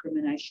and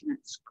discrimination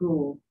at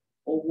school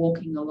or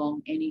walking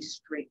along any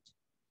street,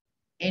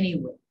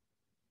 anywhere.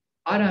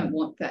 I don't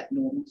want that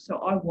normal, so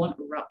I want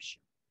a rupture.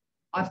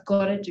 I've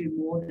got to do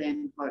more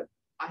than hope.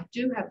 I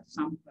do have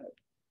some hope.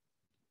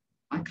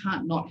 I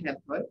can't not have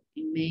hope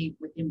in me,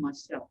 within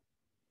myself.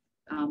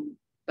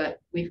 But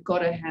we've got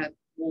to have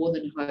more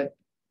than hope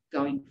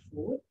going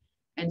forward.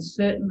 And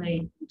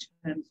certainly in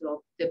terms of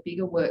the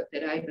bigger work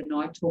that Abe and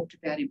I talked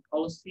about in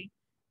policy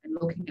and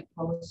looking at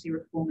policy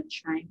reform and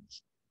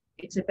change,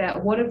 it's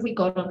about what have we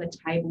got on the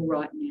table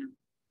right now.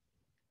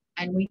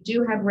 And we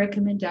do have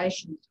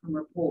recommendations from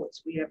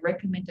reports. We have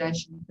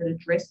recommendations that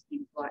address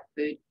things like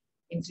food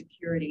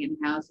insecurity and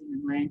housing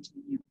and land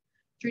tenure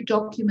through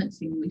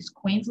documents in this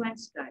Queensland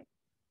state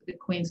the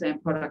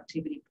Queensland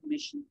Productivity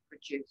Commission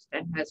produced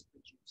and has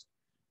produced.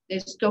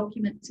 There's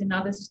documents in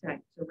other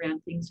states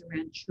around things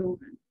around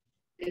children.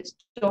 There's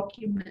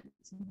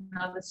documents in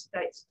other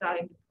states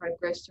starting to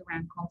progress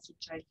around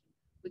consultation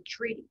with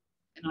treaty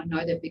And I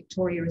know that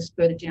Victoria is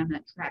further down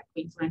that track.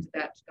 Queensland's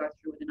about to go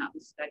through it, and other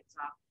states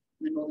are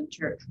in the Northern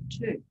Territory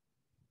too.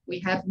 We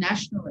have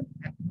nationally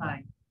at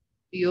play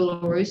the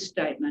Uluru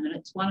Statement, and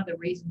it's one of the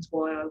reasons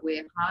why I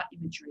wear heart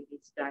imagery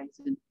these days.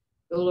 And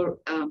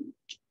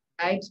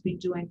Abe's been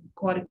doing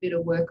quite a bit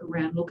of work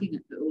around looking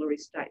at the Uluru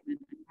Statement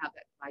and how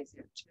that plays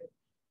out too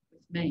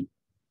with me.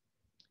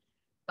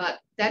 But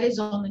that is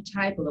on the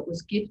table. It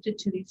was gifted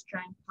to the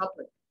Australian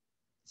public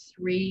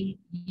 3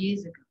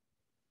 years ago.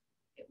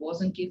 It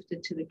wasn't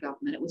gifted to the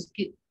government. It was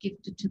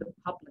gifted to the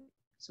public.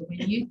 So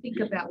when you think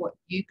about what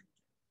you can do,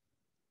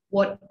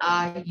 what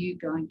are you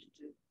going to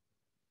do?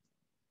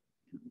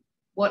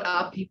 What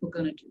are people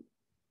going to do?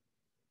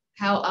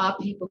 How are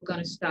people going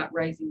to start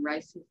raising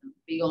racism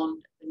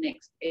beyond the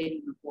next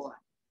Eddie McGuire,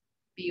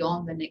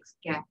 beyond the next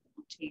gap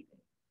on TV,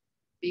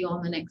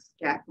 beyond the next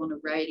gap on a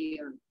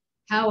radio?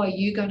 How are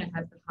you going to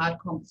have the hard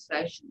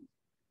conversations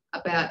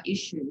about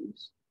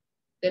issues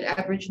that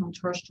Aboriginal and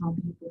Torres Strait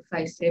people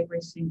face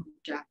every single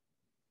day?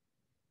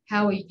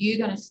 How are you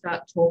going to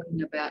start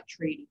talking about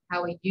treaty?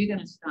 How are you going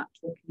to start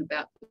talking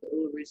about the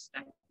Uluru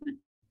Statement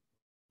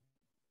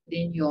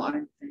within your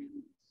own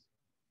families?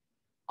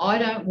 I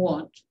don't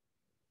want,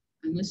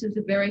 and this is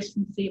a very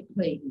sincere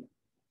plea here,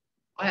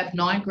 I have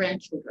 9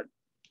 grandchildren,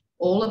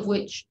 all of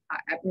which are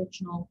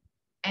Aboriginal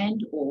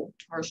and or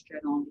Torres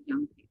Strait Islander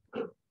young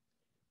people.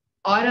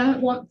 I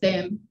don't want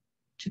them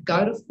to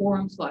go to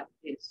forums like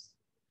this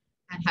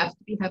and have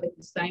to be having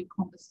the same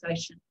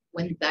conversation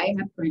when they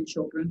have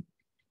grandchildren,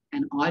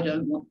 and I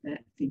don't want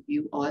that for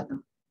you either,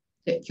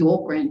 that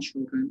your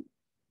grandchildren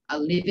are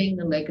living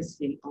the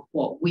legacy of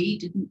what we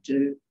didn't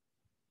do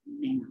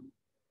now.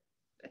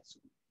 That's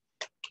all.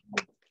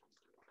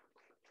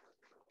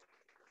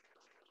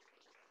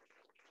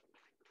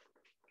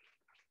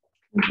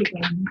 Thank you,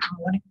 Glenn. I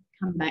want to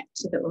come back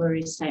to the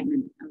Uluru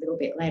Statement a little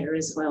bit later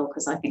as well,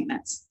 because I think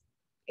it's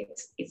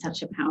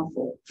such a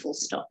powerful full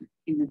stop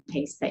in the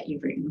piece that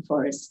you've written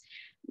for us.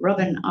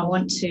 Robin, I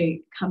want to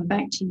come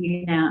back to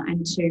you now,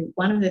 and to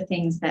one of the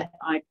things that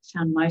I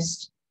found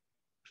most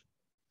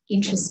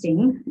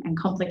interesting and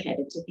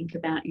complicated to think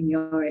about in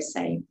your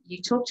essay.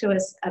 You talked to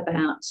us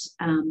about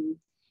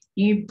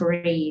new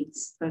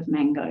breeds of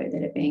mango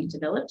that are being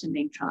developed and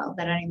being trialled.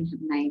 They don't even have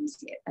names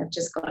yet. They've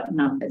just got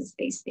numbers,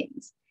 these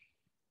things.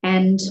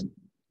 And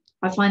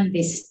I find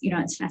this,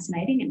 it's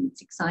fascinating and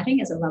it's exciting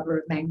as a lover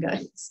of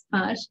mangoes,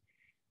 but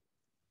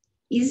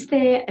is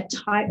there a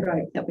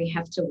tightrope that we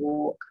have to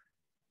walk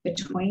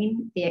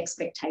between the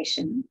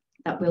expectation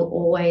that we'll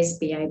always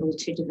be able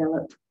to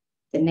develop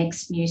the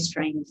next new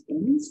strain of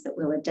things that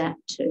will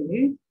adapt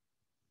to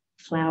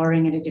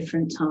flowering at a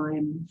different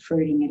time,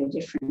 fruiting at a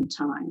different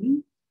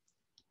time,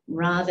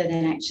 rather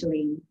than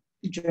actually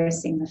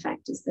addressing the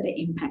factors that are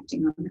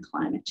impacting on the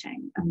climate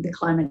change and the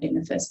climate in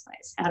the first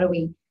place? How do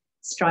we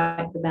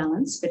strike the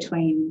balance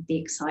between the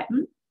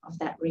excitement of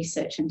that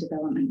research and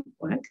development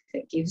work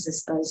that gives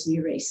us those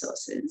new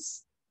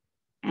resources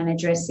and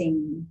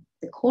addressing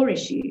the core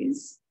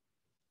issues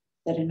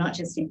that are not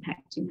just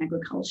impacting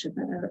agriculture,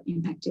 but are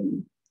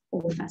impacting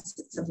all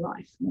facets of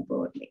life more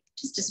broadly?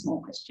 Just a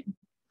small question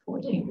for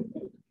you.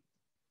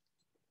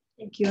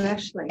 Thank you,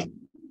 Ashley.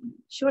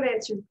 Short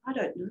answer, I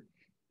don't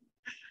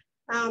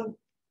know.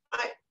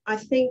 I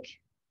think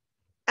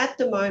at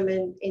the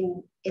moment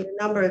in a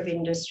number of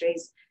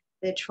industries,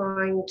 they're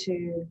trying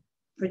to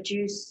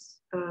produce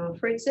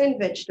fruits and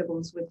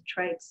vegetables with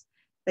traits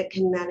that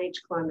can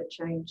manage climate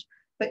change,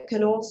 but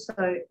can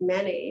also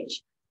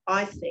manage,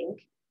 I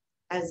think,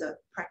 as a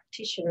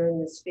practitioner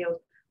in this field,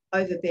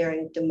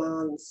 overbearing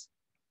demands.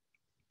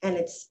 And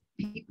it's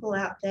people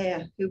out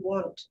there who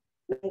want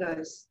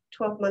mangoes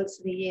 12 months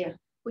of the year.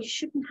 We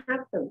shouldn't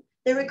have them.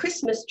 They're a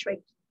Christmas treat.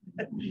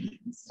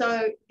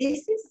 So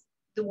this is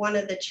one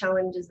of the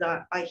challenges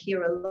that I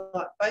hear a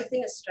lot, both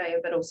in Australia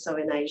but also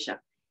in Asia,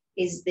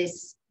 is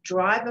this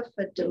driver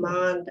for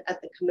demand at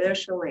the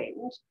commercial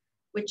end,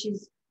 which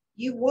is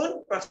you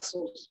want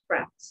Brussels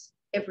sprouts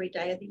every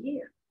day of the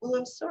year. Well,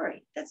 I'm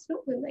sorry, that's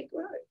not when they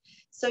grow.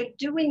 So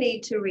do we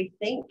need to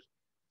rethink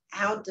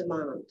our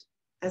demand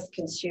as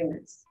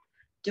consumers?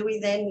 Do we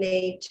then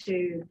need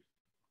to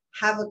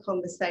have a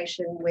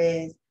conversation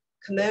with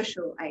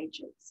commercial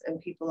agents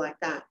and people like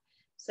that?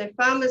 So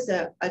farmers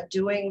are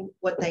doing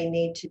what they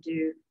need to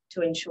do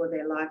to ensure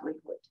their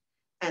livelihood.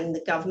 And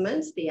the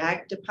governments, the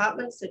ag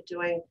departments are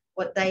doing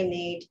what they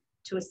need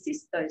to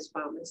assist those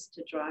farmers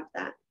to drive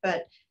that.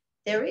 But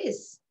there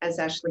is, as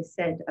Ashley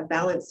said, a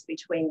balance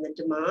between the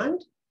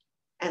demand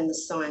and the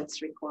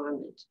science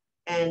requirement.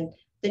 And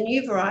the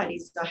new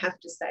varieties, I have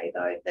to say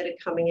though, that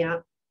are coming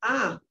out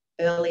are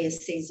earlier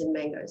season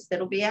mangoes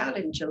that'll be out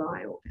in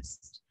July,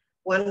 August.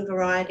 One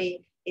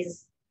variety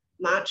is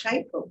March,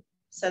 April.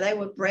 So they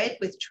were bred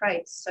with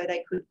traits so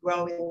they could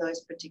grow in those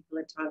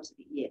particular times of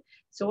the year.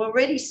 So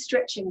already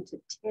stretching to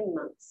 10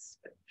 months.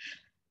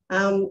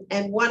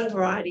 And one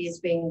variety is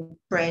being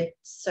bred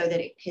so that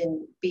it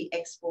can be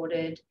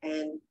exported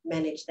and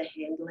manage the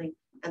handling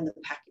and the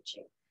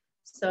packaging.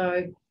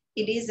 So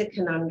it is a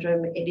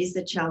conundrum, it is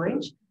a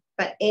challenge,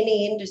 but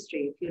any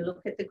industry, if you you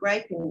look at the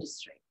grape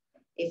industry,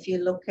 if you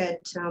look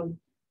at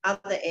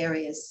other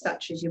areas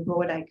such as your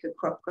broadacre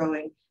crop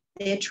growing,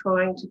 they're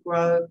trying to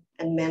grow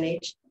and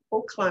manage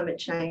for climate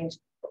change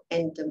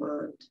and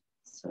demand.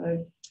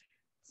 So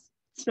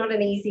it's not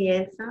an easy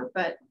answer,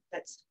 but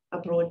that's a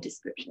broad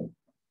description.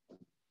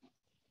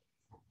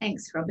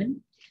 Thanks,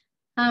 Robin.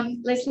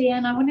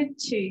 Lesley-Ann, I wanted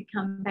to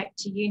come back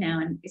to you now,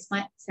 and this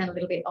might sound a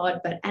little bit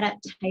odd, but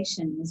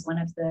adaptation was one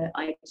of the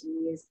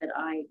ideas that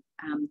I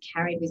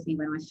carried with me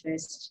when I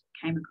first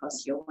came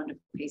across your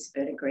wonderful piece,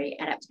 Verdigris,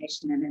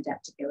 Adaptation and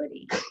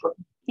Adaptability.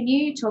 Can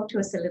you talk to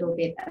us a little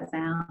bit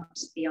about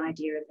the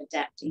idea of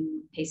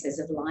adapting pieces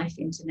of life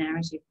into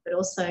narrative, but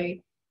also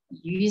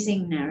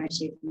using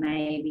narrative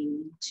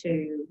maybe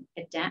to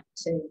adapt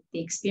to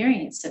the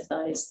experience of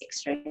those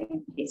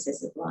extreme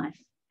pieces of life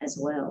as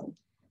well?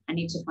 I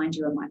need to find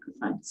you a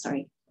microphone,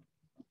 sorry.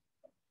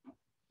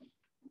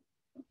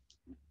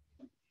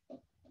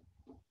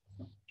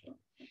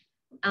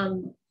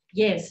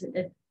 Yes,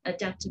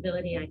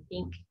 adaptability, I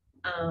think.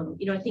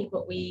 I think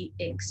what we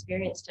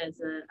experienced as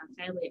a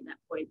family at that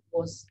point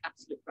was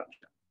absolute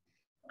rupture.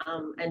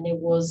 And there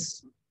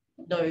was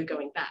no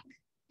going back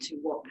to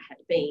what had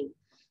been.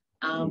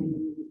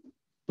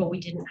 But we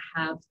didn't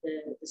have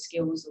the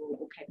skills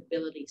or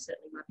capability.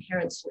 Certainly my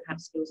parents didn't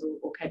have skills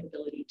or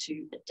capability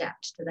to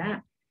adapt to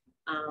that.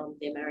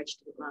 Their marriage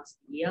didn't last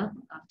a year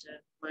after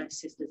my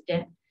sister's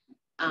death.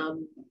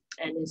 And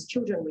as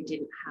children, we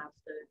didn't have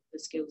the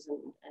skills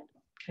and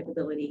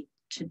capability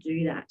to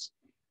do that.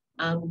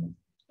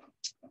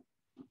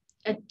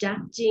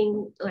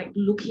 Adapting, like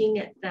looking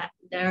at that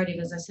narrative,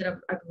 as I said,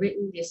 I've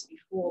written this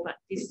before, but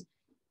this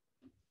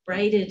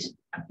braided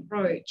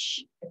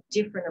approach, a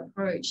different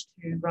approach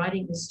to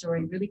writing the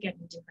story, really gave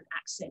me different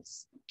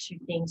access to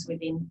things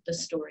within the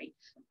story.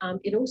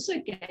 It also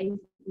gave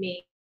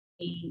me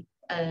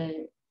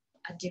a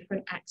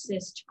different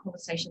access to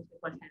conversations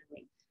with my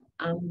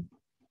family.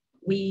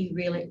 We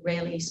really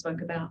rarely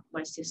spoke about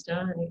my sister,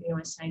 and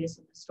I say this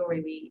in the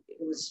story. It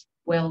was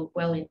well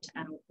into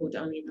adulthood.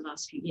 Only in the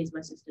last few years,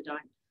 my sister died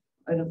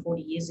over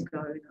 40 years ago,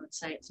 and I would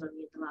say it's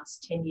only in the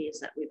last 10 years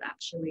that we've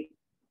actually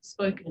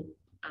spoken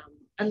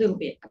a little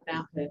bit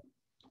about her.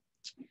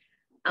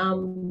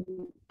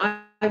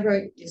 I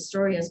wrote this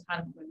story as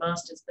part of my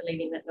master's,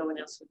 believing that no one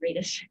else would read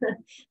it, and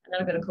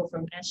then I got a call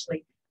from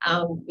Ashley,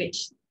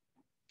 which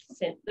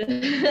sent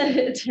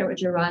the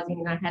temperature rising,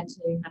 and I had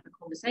to have a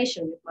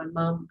conversation with my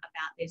mum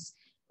about this,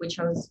 which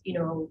I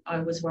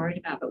was worried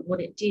about. But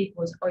what it did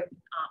was open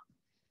up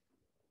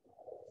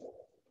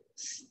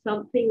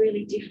something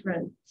really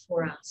different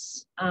for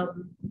us.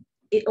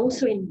 It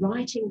also, in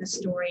writing the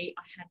story,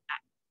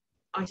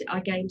 I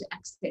gained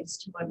access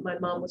to my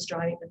mum was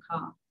driving the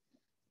car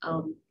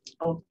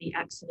of the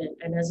accident,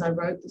 and as I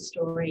wrote the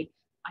story,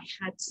 I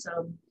had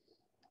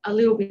a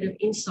little bit of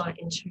insight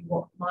into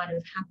what might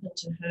have happened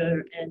to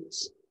her, and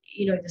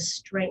the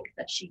strength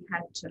that she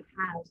had to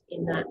have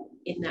in that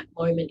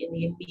moment, in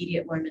the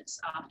immediate moments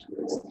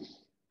afterwards,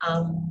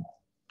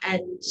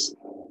 and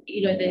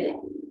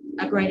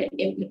a greater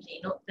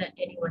empathy. Not that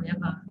anyone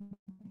ever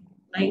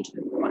blamed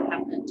her for what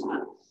happened,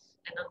 but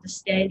an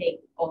understanding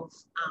of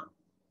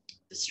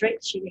the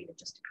strength she needed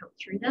just to come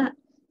through that.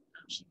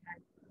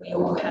 We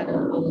all had a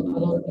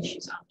lot of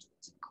issues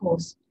afterwards, of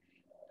course,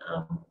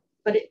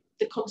 but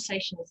the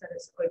conversations that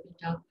it's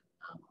opened up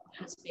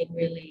has been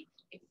really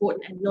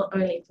important, and not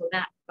only for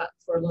that, but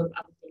for a lot of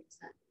other things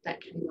that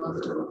came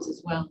afterwards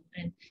as well.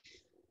 And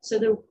so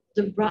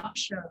the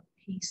rupture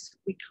piece,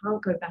 we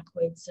can't go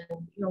backwards,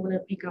 and I want to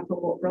pick up on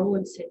what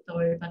Bronwyn said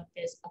though, but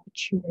there's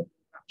opportunity in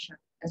rupture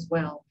as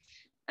well.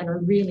 And I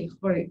really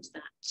hope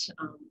that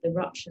the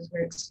ruptures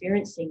we're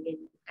experiencing in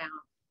our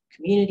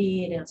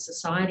community, in our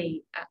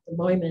society at the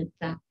moment,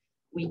 that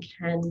we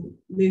can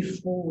move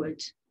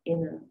forward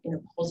in a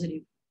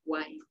positive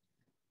way,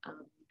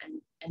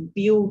 and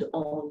build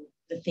on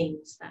the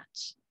things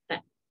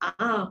that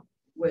are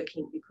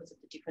working because of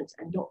the difference,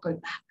 and not go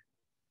back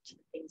to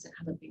the things that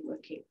haven't been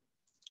working.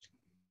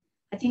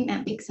 I think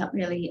that picks up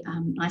really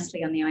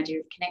nicely on the idea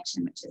of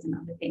connection, which is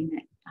another thing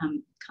that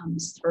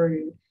comes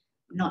through,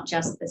 not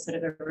just the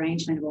sort of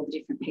arrangement of all the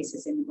different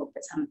pieces in the book,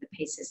 but some of the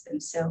pieces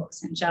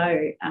themselves. And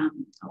Jo, I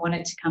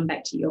wanted to come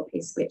back to your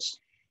piece, which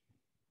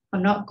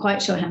I'm not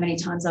quite sure how many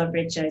times I've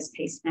read Jo's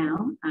piece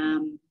now,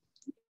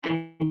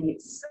 and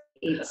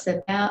it's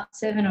about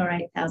 7,000 or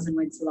 8,000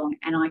 words long,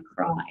 and I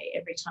cry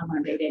every time I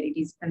read it. It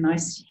is the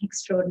most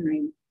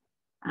extraordinary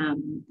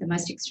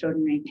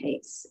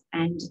piece.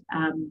 And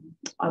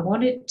I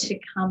wanted to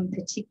come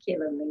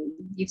particularly,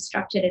 you've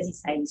structured, as you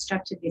say, you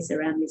structured this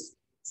around this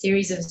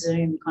series of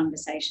Zoom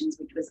conversations,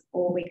 which was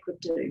all we could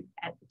do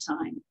at the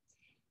time.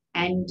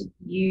 And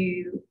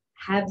you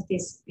have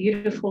this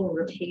beautiful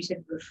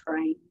repeated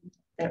refrain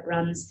that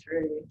runs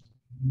through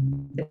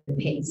the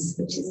piece,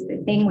 which is the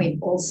thing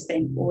we've all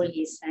spent all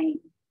year saying,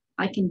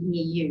 I can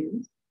hear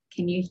you,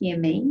 can you hear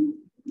me?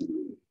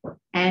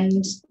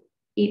 And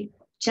it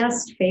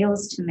just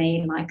feels to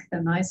me like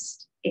the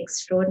most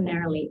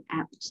extraordinarily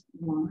apt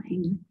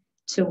line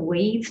to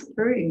weave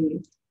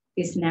through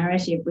this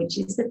narrative, which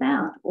is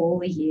about all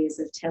the years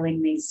of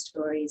telling these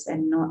stories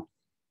and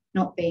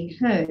not being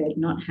heard,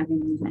 not having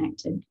them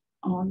acted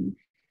on.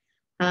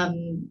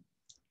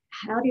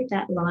 How did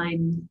that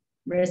line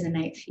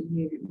resonate for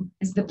you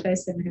as the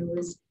person who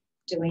was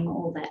doing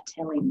all that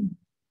telling?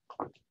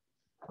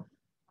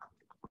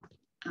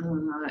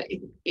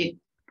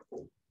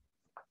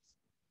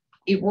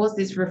 It was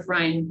this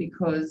refrain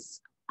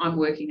because I'm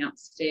working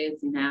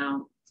upstairs in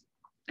our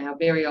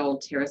very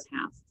old terrace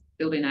house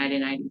built in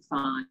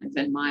 1885,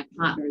 and my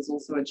partner is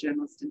also a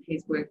journalist and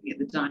he's working at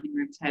the dining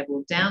room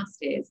table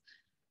downstairs,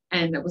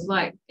 and it was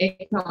like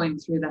echoing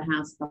through the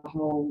house the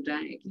whole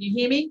day. Can you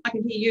hear me? I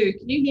can hear you.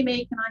 Can you hear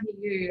me? Can I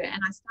hear you?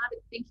 And I started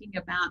thinking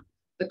about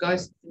the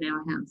ghosts in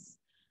our house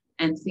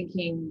and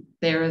thinking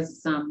there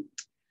is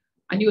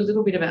I knew a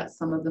little bit about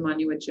some of them. I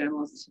knew a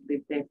journalist who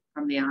lived there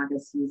from the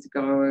Argus years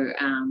ago,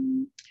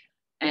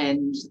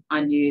 and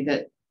I knew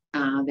that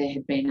there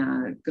had been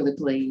a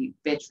Gallipoli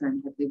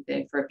veteran had lived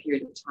there for a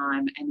period of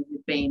time, and it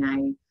had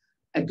been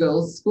a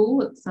girls'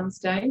 school at some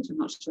stage. I'm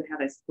not sure how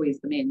they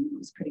squeezed them in. It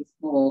was pretty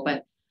small,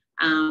 but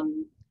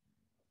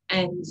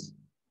and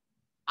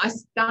I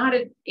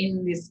started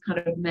in this kind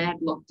of mad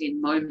locked-in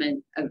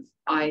moment of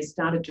I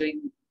started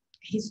doing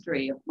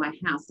history of my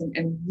house,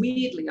 and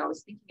weirdly I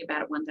was thinking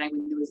about it one day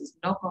when there was this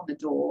knock on the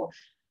door,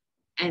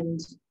 and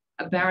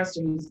a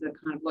barrister who's the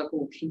kind of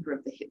local keeper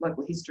of the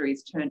local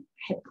histories had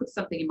put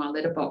something in my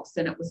letterbox,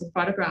 and it was a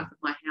photograph of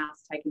my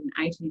house taken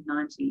in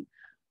 1890,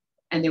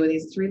 and there were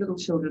these three little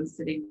children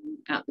sitting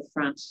out the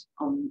front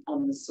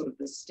on the sort of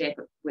the step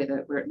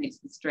where it meets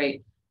the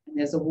street, and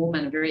there's a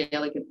woman, a very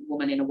elegant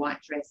woman in a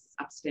white dress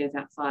upstairs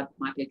outside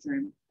my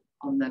bedroom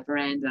on the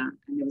veranda,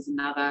 and there was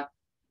another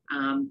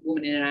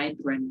woman in an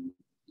apron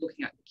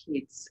looking at the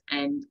kids,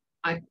 and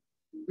I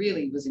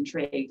really was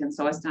intrigued, and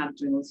so I started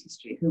doing all this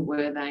history. Who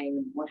were they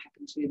and what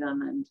happened to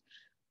them? And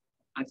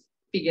I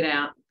figured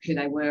out who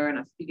they were, and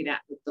I figured out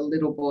that the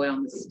little boy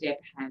on the step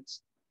had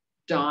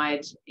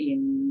died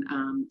in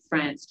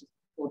France just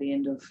before the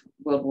end of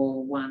World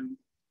War I.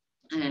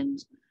 And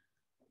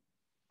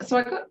so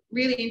I got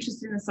really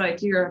interested in this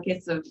idea, I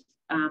guess, of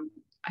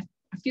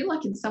I feel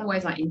like in some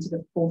ways I entered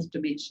a fourth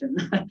dimension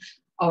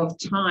of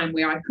time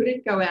where I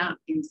couldn't go out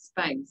in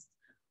space,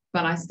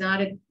 but I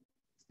started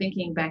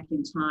thinking back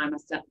in time. I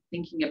started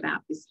thinking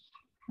about this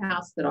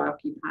house that I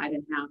occupied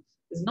and how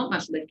there's not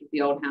much left of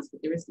the old house,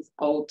 but there is this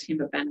old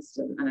timber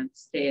banister and a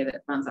stair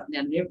that runs up and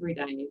down, and every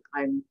day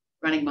I'm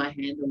running my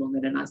hand along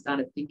it, and I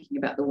started thinking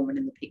about the woman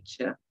in the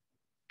picture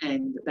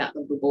and about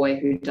the little boy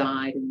who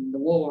died in the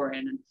war,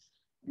 and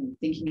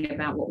thinking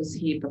about what was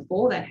here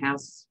before that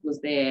house was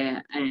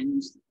there.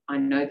 And I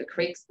know the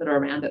creeks that are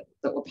around it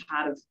that were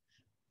part of,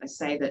 they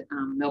say that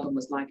Melbourne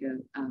was like a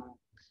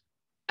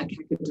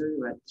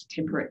kakadu, a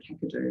temperate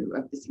kakadu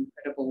of this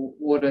incredible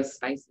water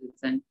spaces.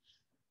 And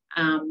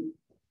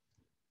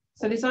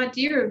so this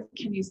idea of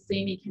can you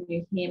see me, can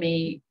you hear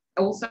me,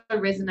 also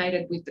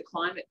resonated with the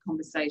climate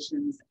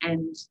conversations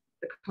and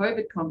the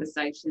COVID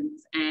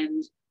conversations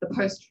and the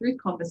post-truth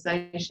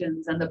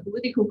conversations and the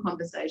political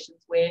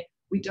conversations where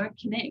we don't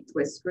connect.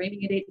 We're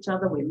screaming at each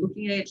other, we're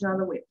looking at each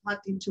other, we're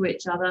plugged into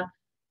each other,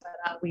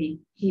 but are we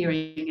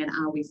hearing and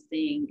are we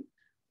seeing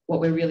what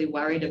we're really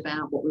worried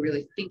about, what we're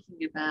really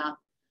thinking about,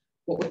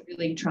 what we're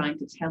really trying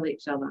to tell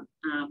each other?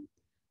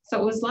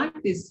 So it was like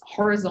this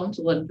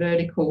horizontal and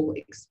vertical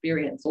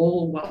experience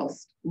all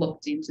whilst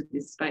locked into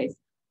this space.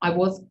 I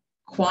was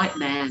quite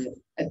mad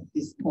at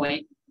this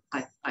point.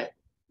 I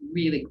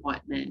really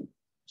quite mad.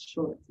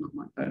 Sure, it's not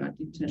my phone. I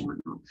did turn mine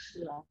off.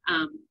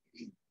 Yeah.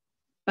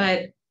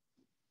 But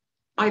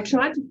I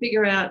tried to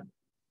figure out,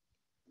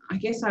 I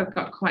guess I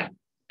got quite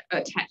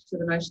attached to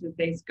the notion of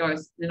these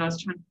ghosts, and I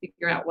was trying to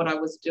figure out what I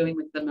was doing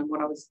with them and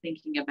what I was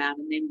thinking about.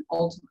 And then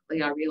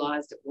ultimately I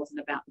realised it wasn't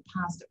about the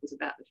past, it was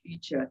about the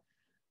future.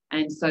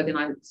 And so then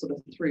I sort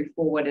of threw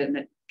forward and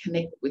it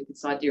connected with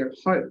this idea of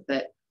hope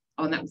that,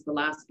 oh, and that was the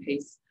last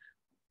piece.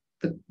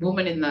 The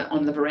woman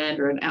on the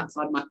veranda and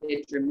outside my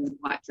bedroom in a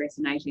white dress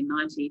in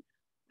 1890,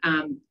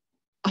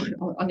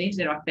 on the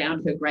internet I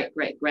found her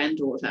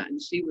great-great-granddaughter,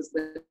 and she was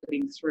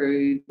living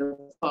through the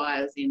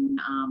fires in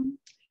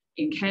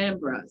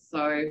Canberra.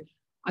 So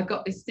I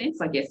got this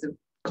sense, I guess, of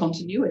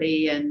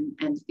continuity and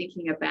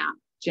thinking about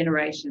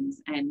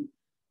generations. And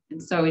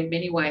so in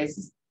many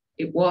ways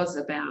it was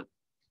about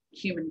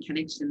human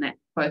connection at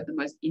both the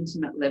most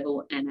intimate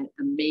level and at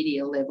a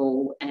media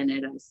level and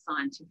at a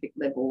scientific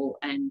level,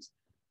 and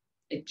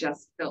it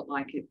just felt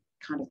like it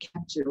kind of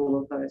captured all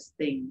of those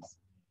things.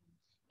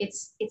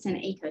 It's an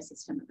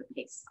ecosystem of a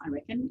piece, I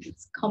reckon.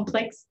 It's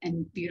complex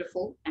and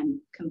beautiful and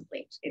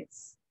complete. I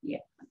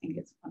think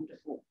it's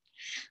wonderful.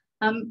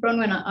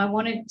 Bronwyn, I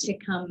wanted to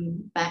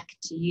come back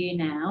to you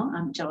now.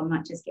 Joel, I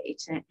might just get you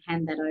to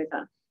hand that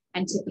over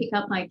and to pick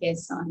up, I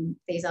guess, on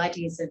these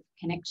ideas of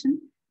connection,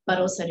 but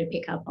also to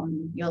pick up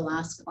on your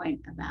last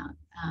point about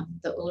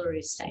the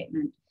Uluru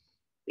Statement.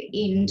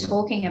 In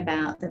talking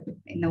about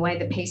in the way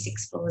the piece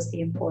explores the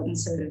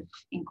importance of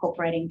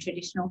incorporating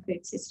traditional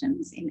food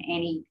systems in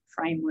any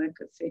framework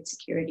of food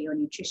security or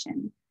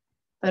nutrition,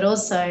 but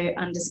also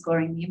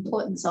underscoring the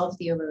importance of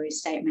the Uluru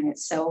Statement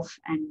itself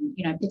and,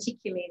 you know,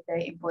 particularly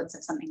the importance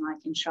of something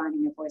like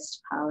enshrining a voice to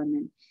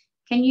Parliament.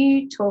 Can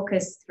you talk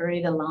us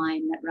through the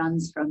line that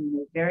runs from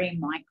the very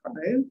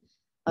micro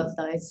of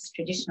those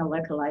traditional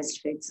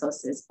localised food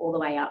sources all the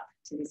way up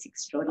to this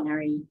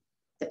extraordinary,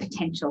 the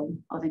potential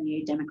of a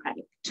new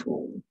democratic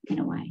tool in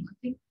a way? I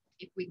think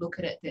if we look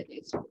at it, that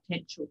there's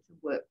potential to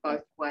work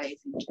both ways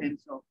in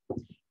terms of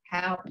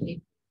how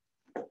people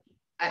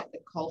at the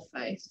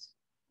coalface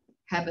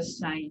have a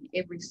say in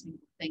every single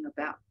thing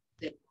about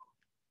their life.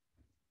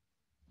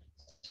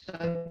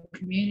 So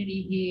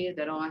community here,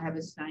 that I have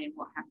a say in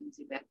what happens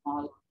about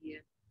my life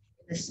here,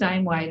 in the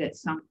same way that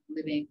someone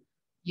living,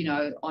 you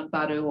know, on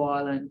Badu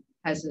Island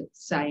has a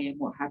say in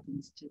what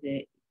happens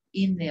to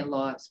in their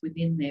lives,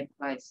 within their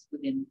place,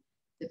 within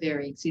the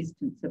very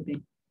existence of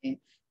being there,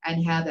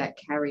 and how that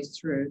carries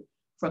through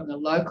from the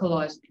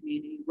localised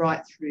community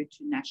right through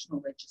to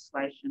national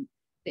legislation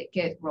that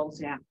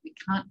rolls out. We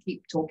can't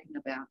keep talking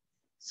about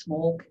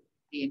small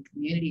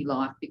community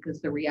life,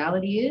 because the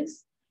reality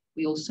is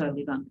we also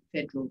live under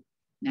federal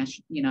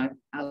national, you know,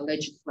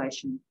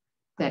 legislation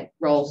that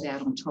rolls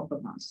out on top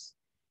of us.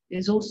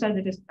 There's also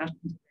the discussions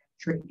about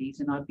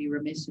treaties, and I'd be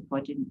remiss if I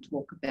didn't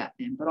talk about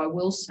them. But I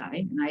will say,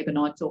 and Abe and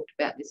I talked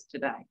about this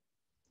today,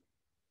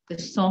 the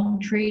Song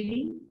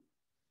Treaty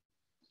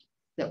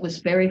that was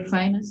very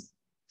famous,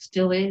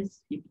 still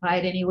is. You play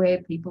it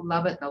anywhere, people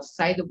love it, they'll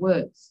say the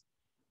words.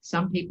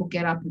 Some people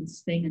get up and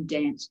sing and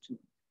dance to it.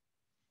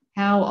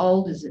 How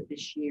old is it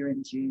this year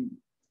in June?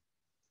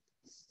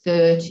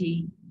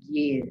 30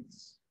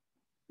 years.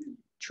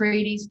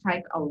 Treaties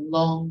take a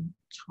long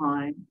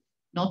time,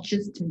 not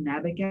just to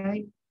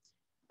navigate,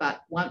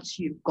 but once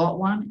you've got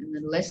one, and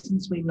the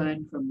lessons we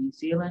learn from New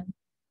Zealand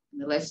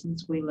and the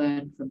lessons we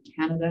learn from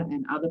Canada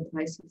and other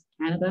places,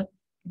 Canada,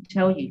 I can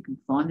tell you can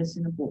find this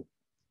in a book.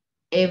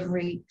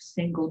 Every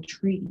single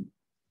treaty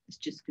is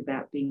just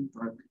about being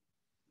broken.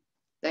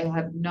 They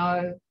have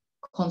no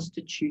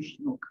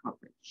constitutional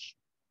coverage.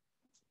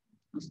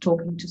 I was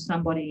talking to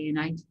somebody in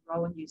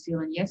Aotearoa, New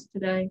Zealand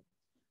yesterday,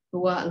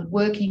 who are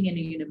working in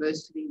a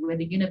university where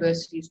the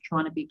university is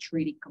trying to be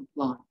treaty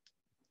compliant.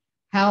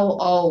 How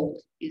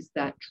old is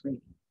that treaty?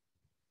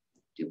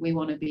 Do we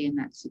want to be in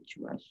that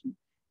situation?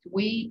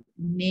 We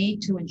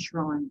need to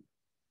enshrine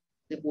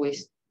the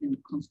voice in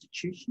the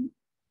Constitution.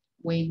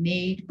 We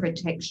need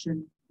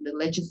protection, the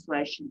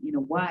legislation, in a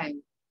way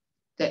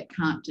that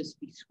can't just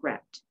be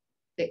scrapped.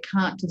 That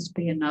can't just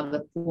be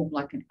another form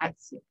like an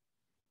ATSIC.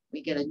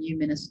 We get a new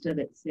minister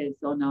that says,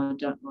 oh no, I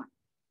don't like it.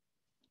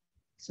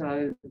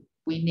 So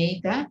we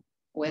need that.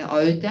 We're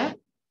owed that.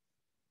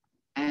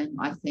 And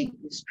I think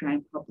the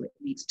Australian public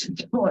needs to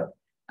do it.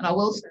 And I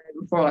will say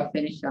before I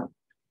finish up,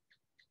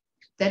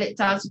 that it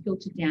does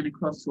filter down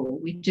across all.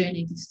 We do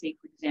need to see,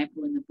 for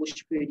example, in the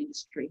bush food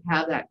industry,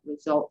 how that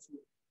results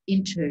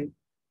into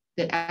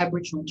that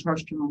Aboriginal and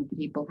Torres Strait Islander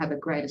people have a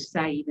greater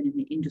say even in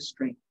the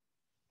industry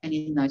and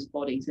in those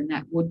bodies, and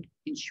that would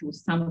ensure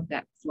some of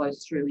that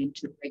flows through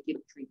into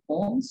regulatory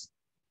forms.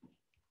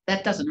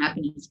 That doesn't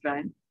happen in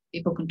Australia.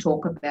 People can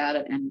talk about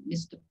it and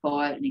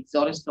mystify it and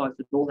exoticize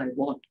it all they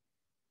want,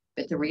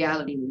 but the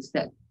reality is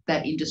that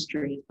that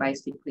industry is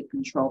basically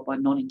controlled by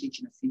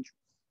non-Indigenous interests.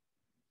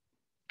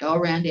 Go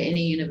around to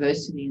any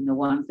university, and the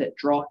ones that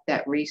drive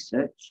that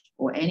research,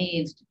 or any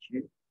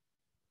institute,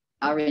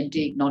 are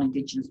indeed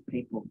non-Indigenous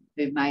people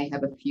who may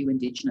have a few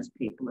Indigenous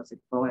people as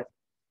advisors,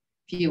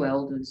 few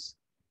elders.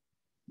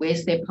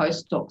 Where's their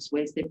postdocs?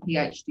 Where's their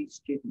PhD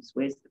students?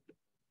 Where's the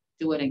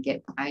do it and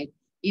get paid,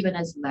 even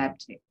as lab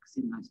techs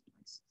in those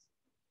places?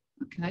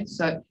 Okay,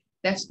 so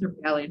that's the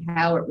reality and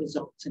how it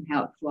results and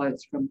how it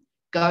flows from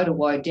go to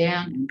woe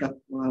down and go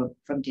to woe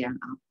from down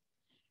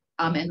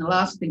up. And the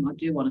last thing I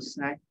do want to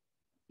say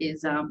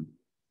is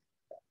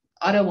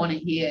I don't want to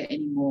hear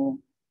anymore,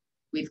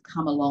 we've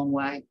come a long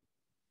way.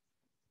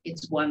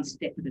 It's one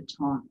step at a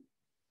time.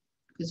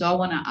 Because I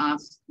want to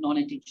ask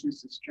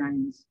non-Indigenous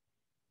Australians,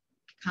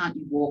 can't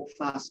you walk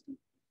faster?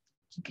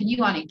 Can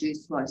you only do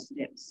slow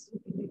steps,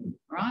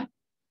 right?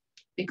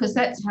 Because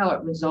that's how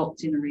it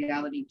results in a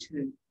reality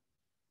too.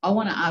 I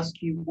want to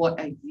ask you, what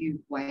are you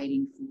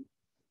waiting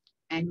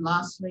for? And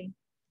lastly,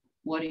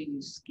 what are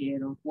you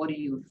scared of? What are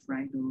you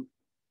afraid of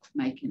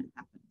making it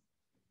happen?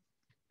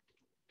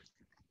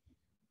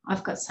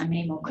 I've got so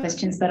many more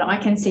questions, but I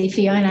can see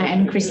Fiona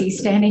and Chrissy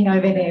standing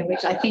over there,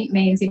 which I think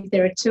means if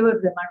there are two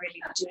of them, I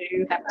really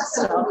do have to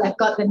stop. I've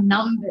got the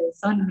numbers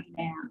on me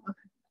now.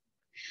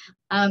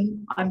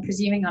 I'm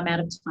presuming I'm out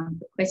of time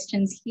for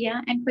questions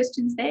here and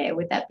questions there.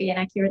 Would that be an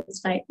accurate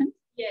statement?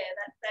 Yeah,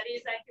 that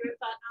is accurate,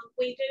 but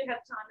we do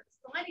have time at the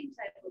signing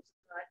table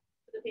tonight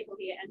for the people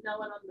here, and no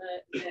one on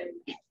the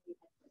actually had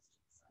questions.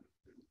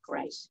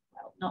 Great.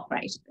 Well, not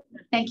great.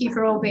 But thank you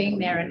for all being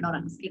there and not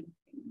asking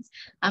things.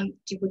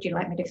 Would you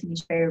like me to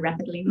finish very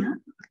rapidly now?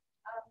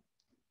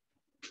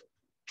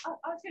 I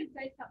was going to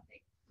say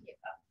something. Yeah,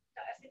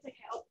 it's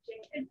okay. I'll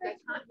and I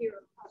can't hear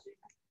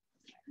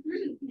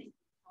it.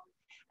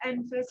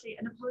 And firstly,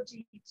 an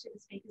apology to the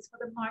speakers for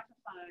the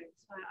microphone.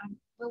 So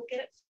we'll get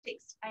it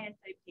fixed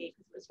ASAP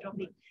because it was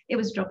it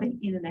was dropping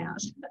in and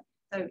out.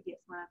 So yes,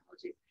 my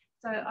apologies.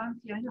 So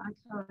I'm Fiona, I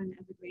co-own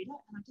Avid Reader,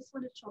 and I just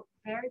want to talk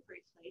very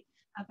briefly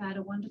about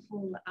a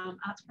wonderful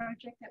arts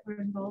project that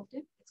we're involved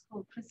in. It's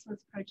called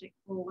Chrysalis Project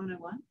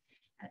 4101.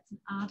 It's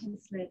an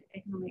artist-led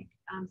economic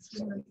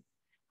stimulus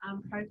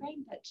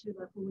program that two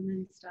local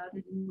women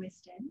started in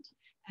West End,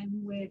 and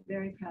we're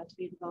very proud to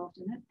be involved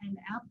in it. And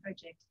our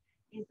project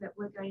is that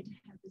we're going to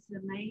have this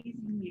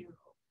amazing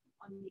mural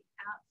on the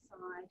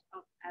outside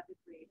of Avid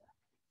Reader.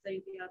 So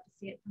you'll be able to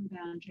see it from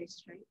Boundary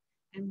Street,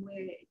 and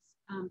where it's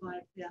by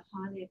the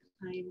highly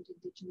acclaimed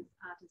Indigenous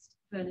artist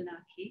Vernon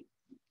Archie.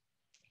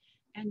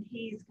 And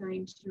he's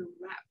going to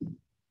wrap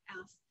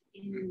us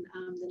in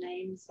the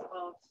names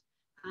of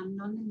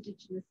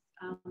non-Indigenous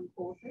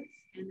authors,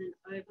 and then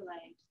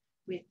overlaid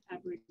with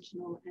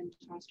Aboriginal and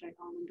Torres Strait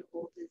Islander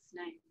authors'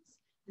 names.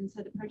 And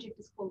so the project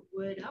is called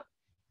Word Up,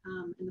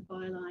 and the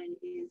byline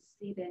is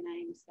 "See their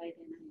names, say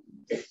their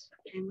names."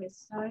 And we're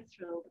so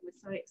thrilled and we're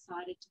so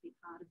excited to be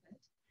part of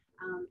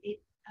it.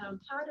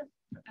 Part of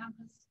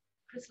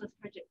Chrysalis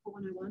Project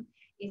 4101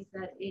 is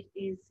that it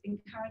is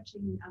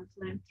encouraging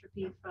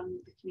philanthropy from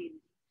the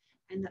community.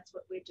 And that's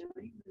what we're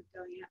doing. We're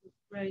going out, we've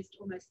raised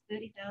almost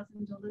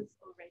 $30,000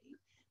 already.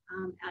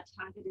 Our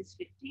target is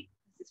 50,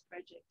 because this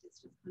project is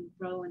just kind of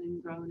growing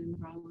and growing and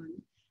growing.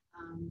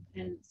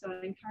 And so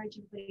I encourage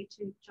everybody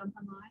to jump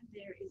online.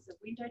 There is a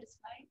window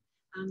display.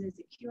 There's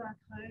a QR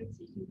code,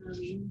 so you can go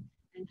in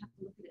and have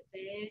a look at it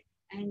there.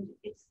 And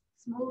it's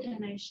small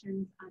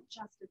donations are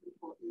just as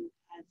important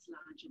as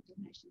larger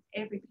donations.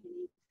 Every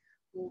penny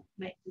will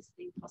make this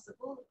thing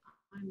possible.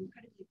 I'm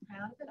incredibly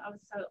proud of it. I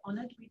was so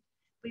honoured.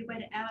 We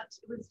went out.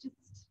 It was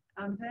just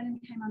Vernon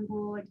came on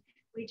board.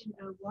 We didn't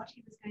know what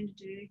he was going to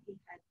do. He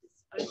had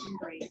this open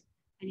brief,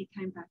 and he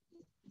came back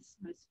with this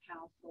most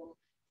powerful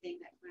thing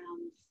that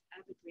grounds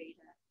Avid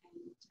Reader and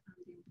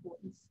the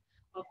importance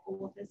of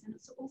authors. And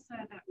it's also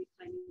about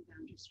reclaiming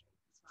Boundary Street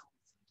as well.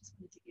 So I just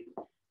wanted to give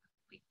a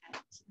quick add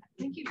to that.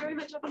 Thank you very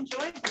much. I've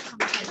enjoyed the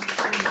conversation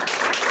very much.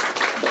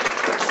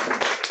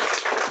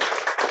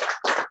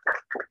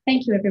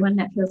 Thank you, everyone.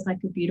 That feels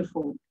like a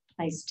beautiful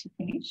place to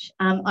finish.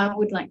 I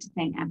would like to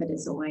thank Avid,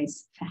 as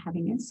always, for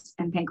having us,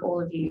 and thank all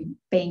of you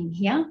being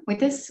here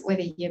with us,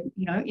 whether you're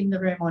in the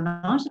room or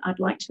not. I'd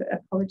like to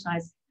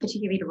apologise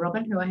particularly to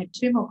Robin, who I had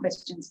 2 more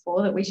questions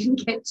for that we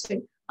didn't get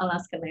to. I'll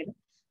ask her later.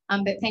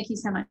 But thank you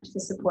so much for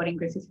supporting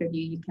Griffith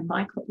Review. You can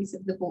buy copies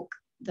of the book.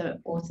 The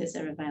authors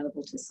are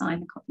available to sign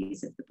the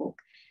copies of the book,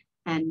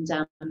 and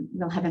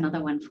we'll have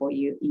another one for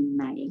you in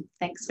May.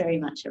 Thanks very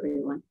much,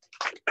 everyone.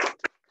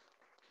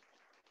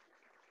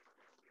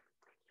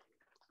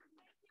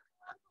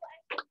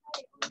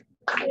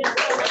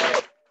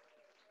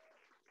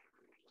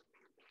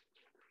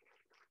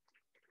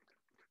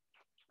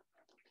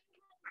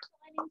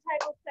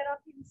 Table set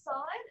up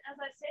inside, as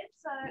I said,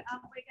 so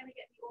we're going to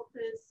get the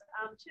authors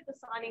to the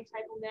signing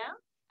table now,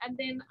 and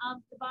then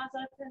the bar's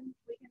open.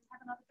 We can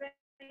have another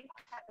drink,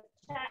 have a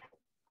chat,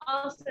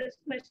 ask those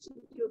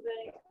questions you're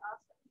burning to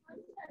ask.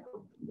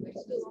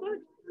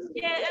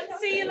 Yeah, and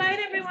see you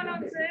later, everyone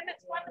on Zoom.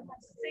 It's wonderful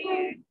to see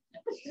you.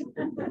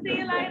 See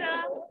you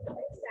later.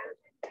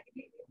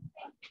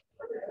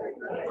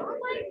 Oh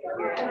my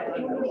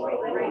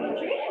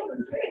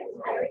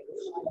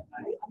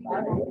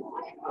God.